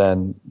effective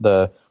than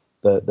the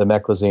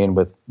meclizine,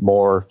 with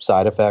more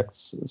side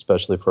effects,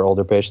 especially for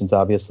older patients,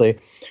 obviously.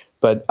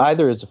 But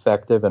either is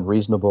effective and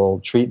reasonable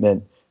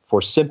treatment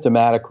for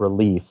symptomatic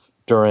relief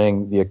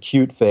during the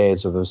acute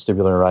phase of a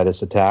vestibular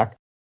neuritis attack.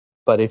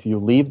 But if you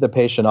leave the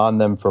patient on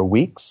them for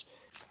weeks,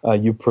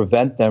 you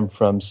prevent them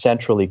from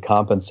centrally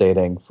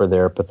compensating for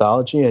their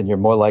pathology, and you're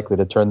more likely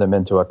to turn them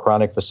into a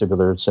chronic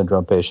vestibular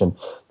syndrome patient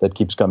that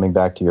keeps coming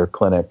back to your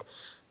clinic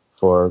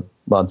for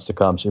months to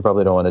come. So you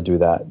probably don't want to do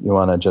that. You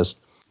want to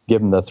just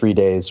give them the 3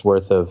 days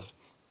worth of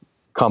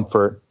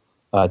comfort,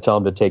 tell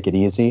them to take it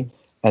easy,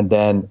 and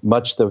then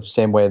much the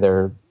same way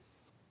the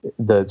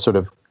sort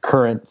of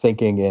current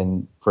thinking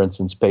in, for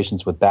instance,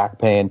 patients with back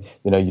pain,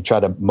 you try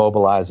to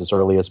mobilize as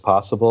early as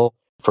possible.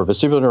 For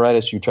vestibular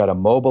neuritis, you try to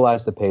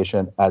mobilize the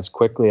patient as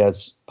quickly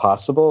as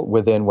possible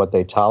within what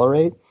they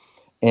tolerate.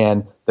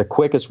 And the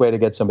quickest way to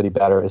get somebody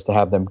better is to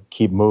have them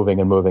keep moving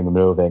and moving and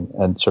moving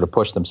and sort of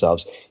push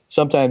themselves.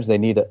 Sometimes they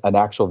need an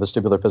actual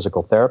vestibular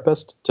physical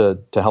therapist to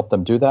help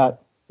them do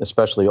that,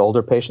 especially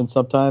older patients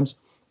sometimes.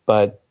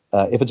 But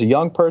if it's a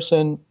young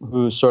person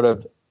who sort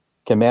of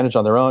can manage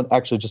on their own,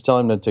 actually just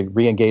telling them to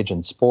re-engage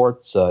in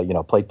sports,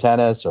 play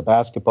tennis or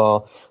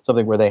basketball,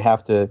 something where they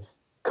have to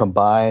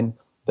combine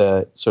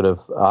the sort of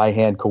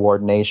eye-hand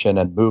coordination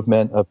and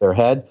movement of their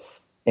head.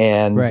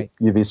 And Right.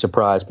 You'd be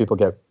surprised. People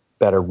get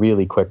better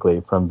really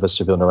quickly from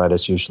vestibular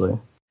neuritis usually.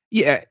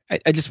 Yeah,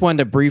 I just wanted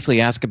to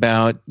briefly ask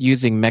about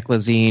using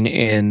meclizine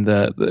in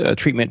the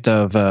treatment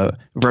of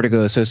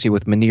vertigo associated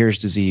with Meniere's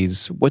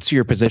disease. What's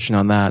your position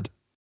on that?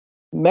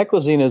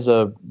 Meclizine is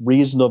a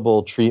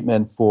reasonable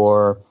treatment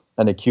for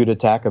an acute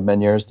attack of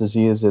Meniere's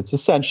disease. It's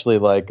essentially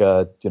like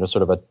sort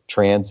of a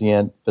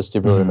transient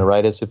vestibular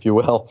neuritis, if you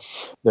will.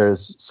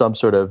 There's some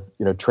sort of,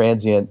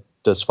 transient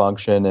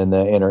dysfunction in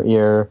the inner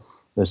ear.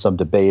 There's some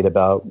debate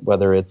about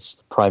whether it's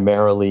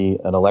primarily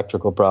an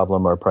electrical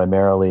problem or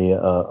primarily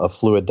a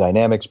fluid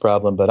dynamics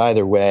problem. But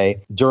either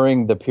way,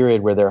 during the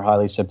period where they're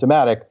highly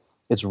symptomatic,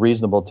 it's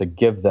reasonable to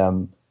give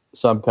them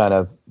some kind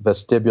of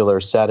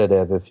vestibular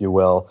sedative, if you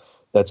will,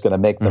 that's going to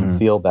make them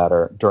feel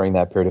better during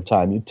that period of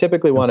time. You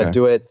typically want to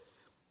do it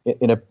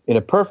in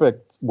a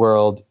perfect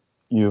world.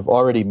 You've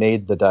already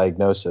made the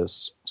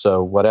diagnosis.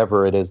 So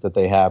whatever it is that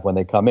they have when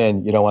they come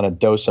in, you don't want to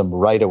dose them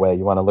right away.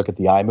 You want to look at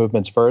the eye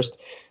movements first,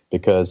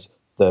 because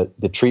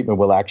the treatment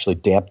will actually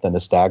damp the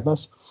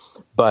nystagmus.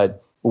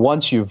 But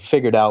once you've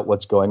figured out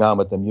what's going on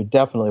with them, you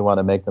definitely want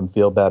to make them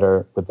feel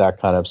better with that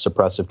kind of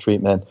suppressive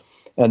treatment.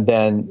 And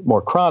then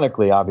more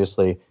chronically,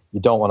 obviously, you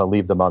don't want to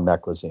leave them on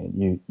meclizine.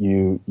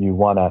 You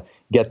want to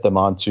get them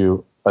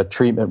onto a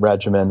treatment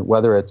regimen,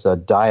 whether it's a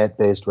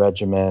diet-based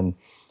regimen,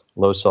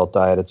 low-salt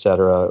diet, et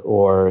cetera,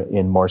 or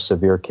in more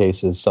severe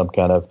cases, some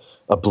kind of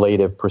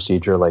ablative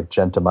procedure like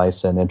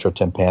gentamicin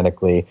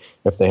intratympanically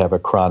if they have a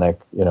chronic,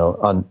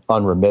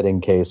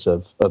 unremitting case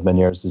of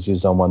Meniere's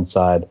disease on one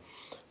side.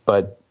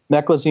 But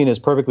meclizine is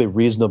perfectly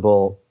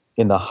reasonable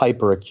in the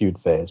hyperacute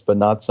phase, but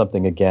not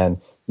something, again,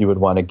 you would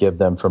want to give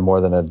them for more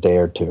than a day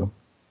or two.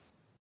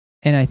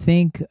 And I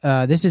think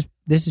this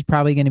is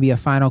probably going to be a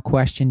final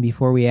question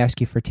before we ask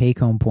you for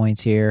take-home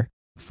points here.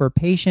 For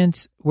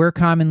patients, we're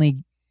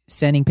commonly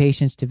sending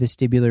patients to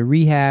vestibular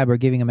rehab or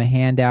giving them a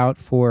handout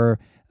for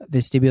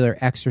vestibular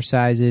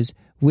exercises.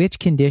 Which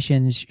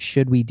conditions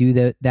should we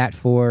do that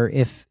for,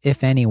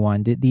 if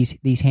anyone?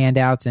 These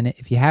handouts, and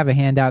if you have a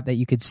handout that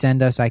you could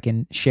send us, I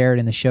can share it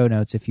in the show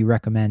notes if you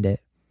recommend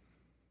it.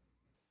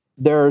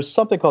 There's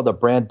something called the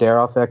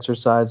Brandt-Daroff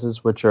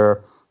exercises, which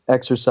are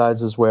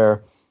exercises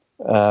where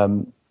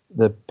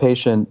the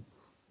patient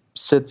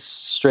sits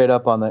straight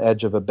up on the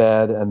edge of a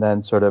bed and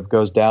then sort of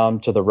goes down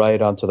to the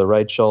right onto the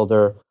right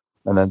shoulder,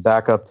 and then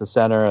back up to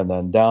center, and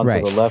then down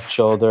to the left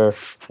shoulder,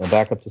 and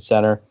back up to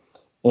center.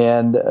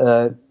 And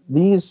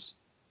these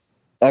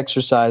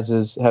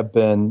exercises have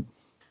been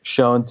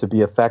shown to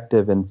be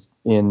effective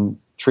in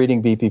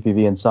treating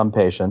BPPV in some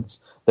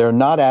patients. They're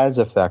not as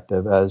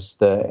effective as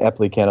the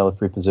Epley cannula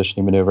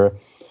repositioning maneuver,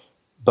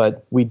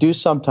 but we do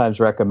sometimes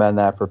recommend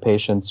that for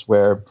patients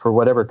where, for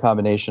whatever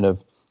combination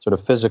of sort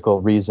of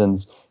physical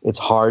reasons, it's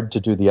hard to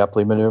do the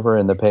Epley maneuver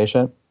in the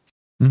patient.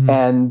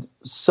 And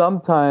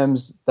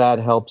sometimes that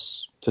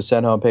helps to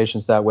send home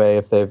patients that way.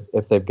 If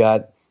they've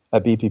got a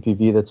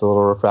BPPV that's a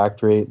little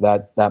refractory,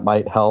 that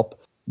might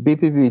help.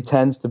 BPPV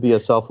tends to be a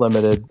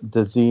self-limited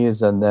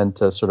disease and then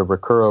to sort of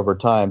recur over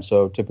time.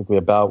 So typically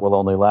a bout will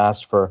only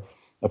last for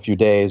a few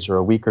days or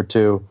a week or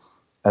two.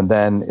 and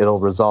then it'll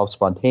resolve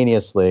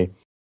spontaneously.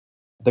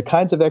 The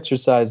kinds of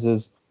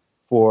exercises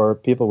for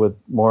people with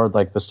more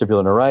like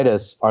vestibular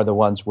neuritis are the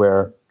ones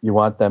where you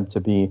want them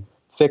to be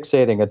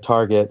fixating a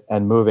target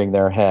and moving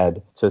their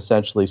head to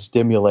essentially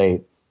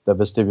stimulate the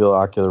vestibular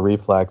ocular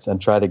reflex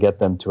and try to get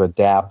them to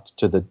adapt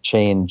to the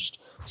changed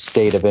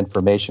state of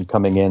information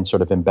coming in,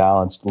 sort of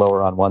imbalanced,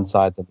 lower on one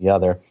side than the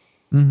other.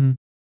 Mm-hmm.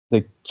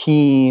 The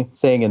key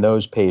thing in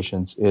those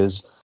patients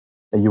is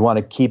that you want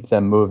to keep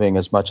them moving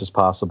as much as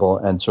possible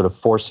and sort of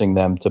forcing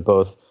them to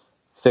both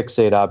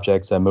fixate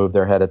objects and move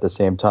their head at the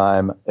same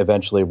time,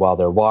 eventually while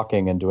they're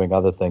walking and doing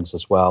other things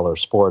as well, or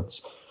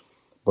sports.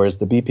 Whereas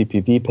the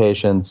BPPV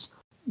patients,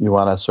 you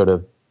want to sort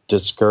of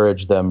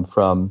discourage them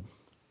from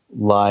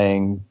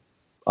lying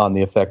on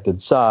the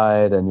affected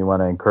side, and you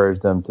want to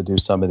encourage them to do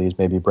some of these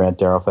maybe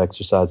Brandt-Daroff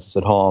exercises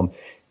at home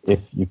if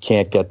you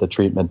can't get the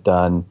treatment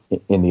done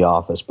in the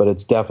office. But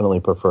it's definitely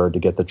preferred to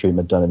get the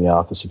treatment done in the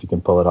office if you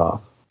can pull it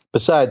off.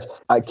 Besides,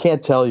 I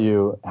can't tell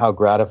you how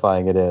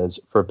gratifying it is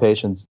for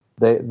patients.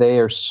 They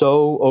are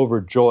so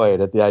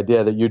overjoyed at the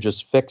idea that you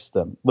just fixed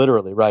them,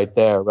 literally right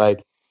there, right?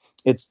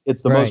 It's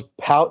the Right.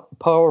 most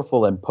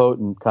powerful and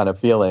potent kind of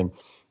feeling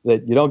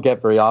that you don't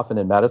get very often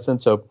in medicine.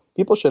 So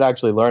people should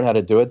actually learn how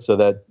to do it so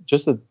that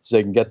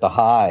they can get the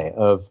high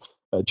of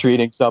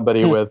treating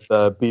somebody with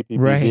BPPV.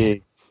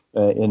 Right.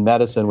 In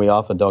medicine, we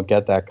often don't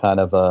get that kind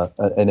of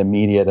an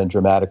immediate and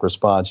dramatic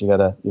response. You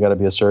gotta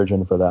be a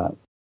surgeon for that.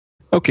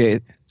 Okay,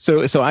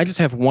 so I just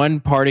have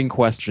one parting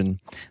question.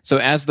 So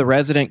as the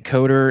resident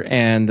coder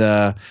and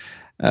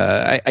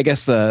I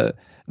guess the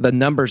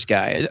numbers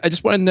guy, I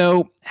just want to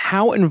know,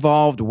 how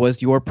involved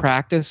was your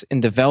practice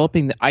in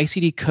developing the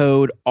ICD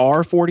code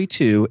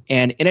R42?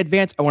 And in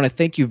advance, I want to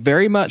thank you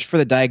very much for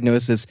the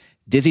diagnosis,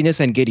 dizziness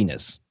and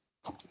giddiness,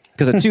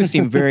 because the two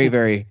seem very,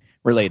 very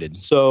related.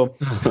 So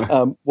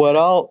what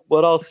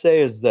I'll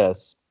say is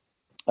this.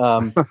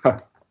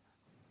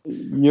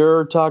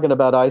 You're talking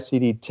about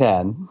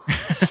ICD-10.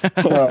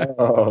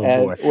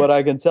 And boy. What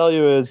I can tell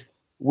you is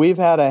we've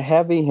had a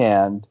heavy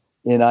hand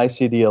in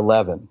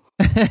ICD-11.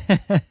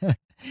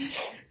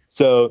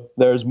 So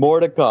there's more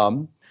to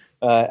come.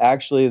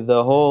 Actually,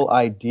 the whole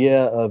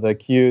idea of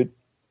acute,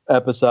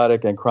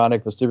 episodic, and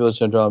chronic vestibular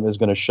syndrome is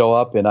going to show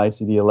up in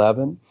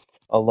ICD-11,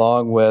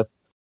 along with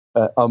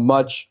a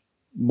much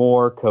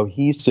more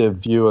cohesive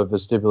view of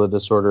vestibular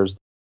disorders.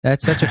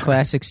 That's such a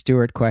classic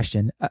Stuart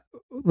question.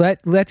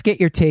 Let's get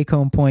your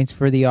take-home points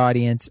for the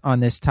audience on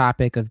this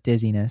topic of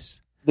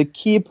dizziness. The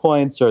key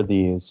points are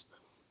these.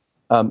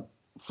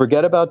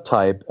 Forget about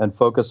type and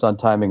focus on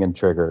timing and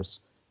triggers.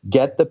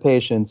 Get the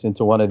patients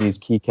into one of these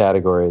key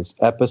categories,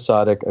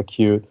 episodic,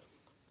 acute,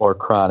 or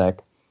chronic.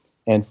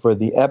 And for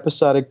the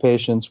episodic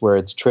patients where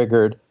it's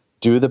triggered,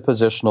 do the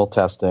positional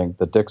testing,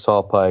 the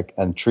Dix-Hallpike,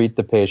 and treat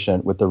the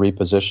patient with the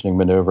repositioning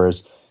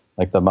maneuvers,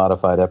 like the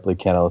modified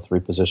Epley-Canalith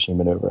repositioning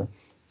maneuver.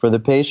 For the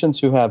patients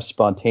who have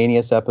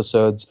spontaneous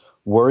episodes,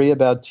 worry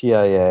about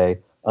TIA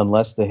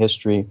unless the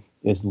history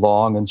is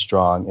long and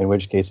strong, in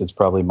which case it's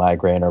probably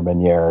migraine or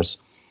Meniere's.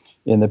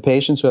 In the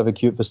patients who have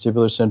acute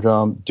vestibular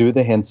syndrome, do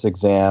the HINTS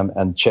exam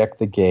and check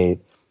the gait.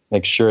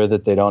 Make sure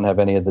that they don't have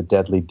any of the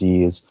deadly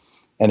Ds.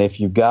 And if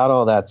you got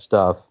all that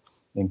stuff,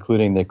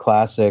 including the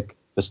classic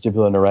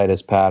vestibular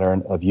neuritis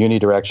pattern of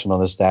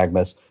unidirectional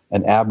nystagmus,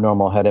 an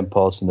abnormal head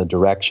impulse in the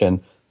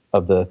direction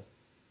of the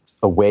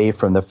away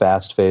from the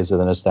fast phase of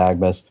the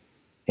nystagmus,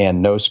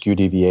 and no skew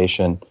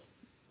deviation,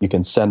 you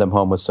can send them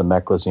home with some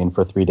meclizine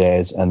for 3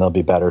 days, and they'll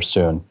be better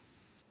soon.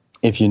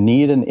 If you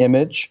need an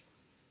image,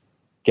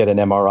 get an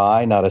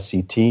MRI, not a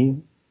CT.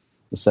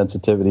 The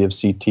sensitivity of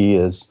CT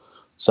is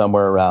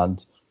somewhere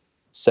around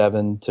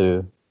 7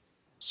 to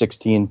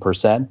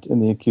 16% in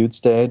the acute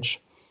stage.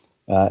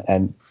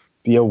 And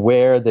be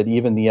aware that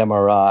even the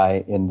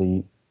MRI in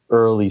the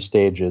early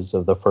stages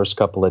of the first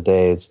couple of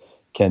days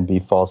can be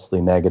falsely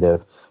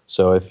negative.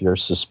 So if you're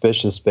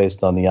suspicious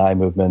based on the eye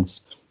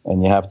movements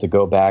and you have to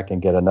go back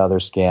and get another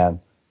scan,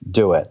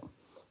 do it.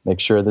 Make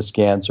sure the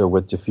scans are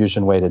with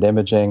diffusion-weighted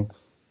imaging,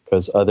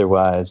 because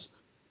otherwise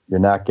you're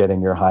not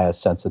getting your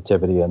highest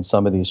sensitivity. And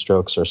some of these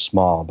strokes are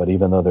small, but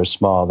even though they're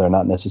small, they're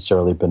not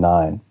necessarily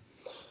benign.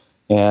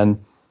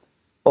 And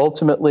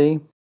ultimately,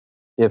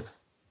 if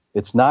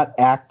it's not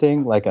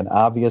acting like an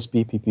obvious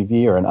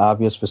BPPV or an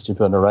obvious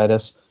vestibular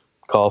neuritis,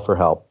 call for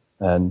help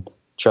and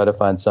try to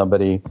find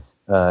somebody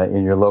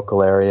in your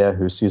local area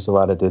who sees a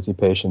lot of dizzy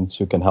patients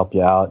who can help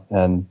you out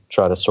and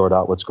try to sort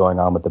out what's going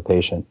on with the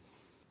patient.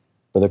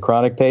 For the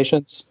chronic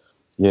patients,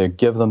 you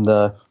give them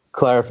the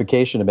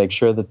clarification to make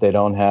sure that they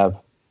don't have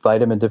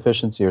vitamin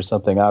deficiency or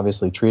something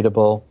obviously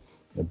treatable,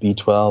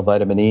 B12,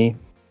 vitamin E,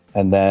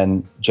 and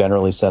then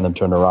generally send them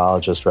to a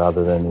neurologist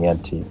rather than the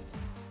NT.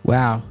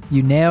 Wow,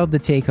 you nailed the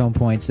take-home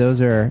points. That's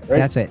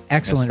an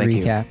excellent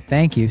recap.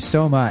 Thank you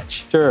so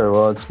much. Sure,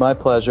 well, it's my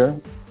pleasure.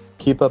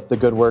 Keep up the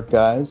good work,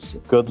 guys.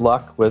 Good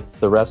luck with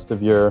the rest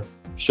of your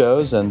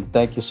shows, and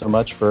thank you so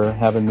much for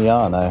having me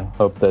on. I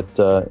hope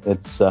that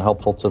it's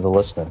helpful to the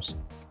listeners.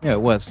 Yeah,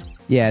 it was.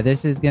 Yeah,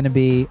 this is going to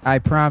be, I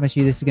promise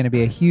you, this is going to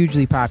be a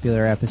hugely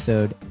popular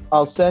episode.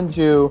 I'll send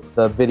you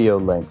the video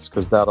links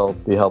because that'll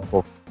be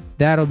helpful.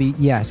 That will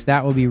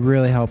be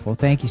really helpful.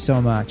 Thank you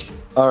so much.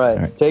 All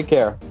right. Take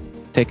care.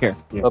 Take care.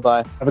 Yeah.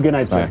 Bye-bye. Have a good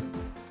night, Bye. sir.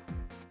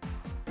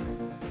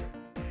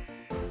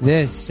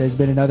 This has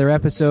been another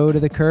episode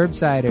of the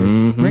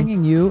Curbsiders,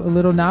 bringing you a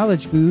little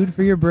knowledge food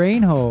for your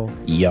brain hole.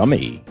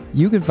 Yummy.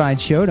 You can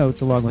find show notes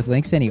along with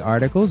links to any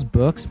articles,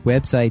 books,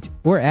 websites,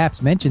 or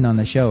apps mentioned on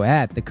the show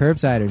at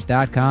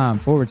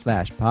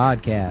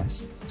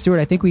thecurbsiders.com/podcast. Stuart,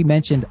 I think we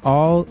mentioned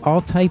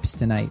all types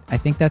tonight. I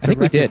think that's a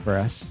record for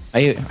us.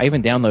 I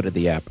even downloaded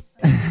the app.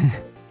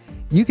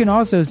 You can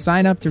also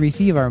sign up to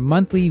receive our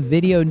monthly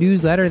video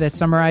newsletter that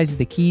summarizes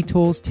the key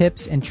tools,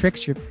 tips, and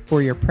tricks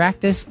for your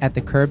practice at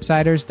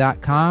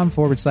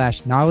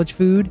thecurbsiders.com/knowledge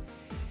food.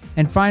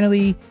 And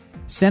finally,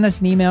 send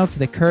us an email to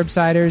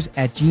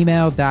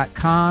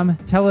thecurbsiders@gmail.com.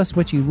 Tell us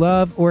what you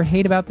love or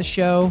hate about the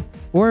show,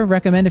 or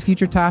recommend a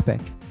future topic.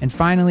 And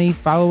finally,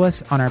 follow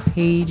us on our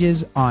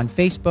pages on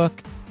Facebook,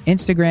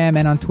 Instagram,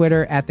 and on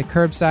Twitter at The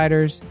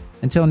Curbsiders.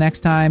 Until next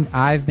time,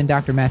 I've been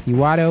Dr. Matthew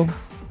Watto.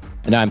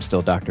 And I'm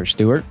still Dr.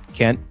 Stuart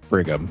Kent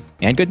Brigham.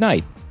 And good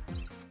night.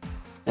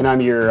 And I'm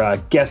your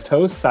guest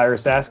host,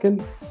 Cyrus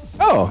Askin.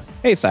 Oh,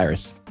 hey,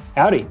 Cyrus.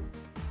 Howdy.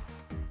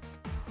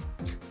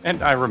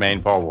 And I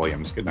remain Paul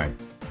Williams. Good night.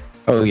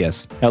 Oh,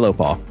 yes. Hello,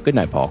 Paul. Good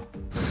night, Paul.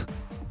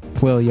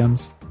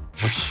 Williams.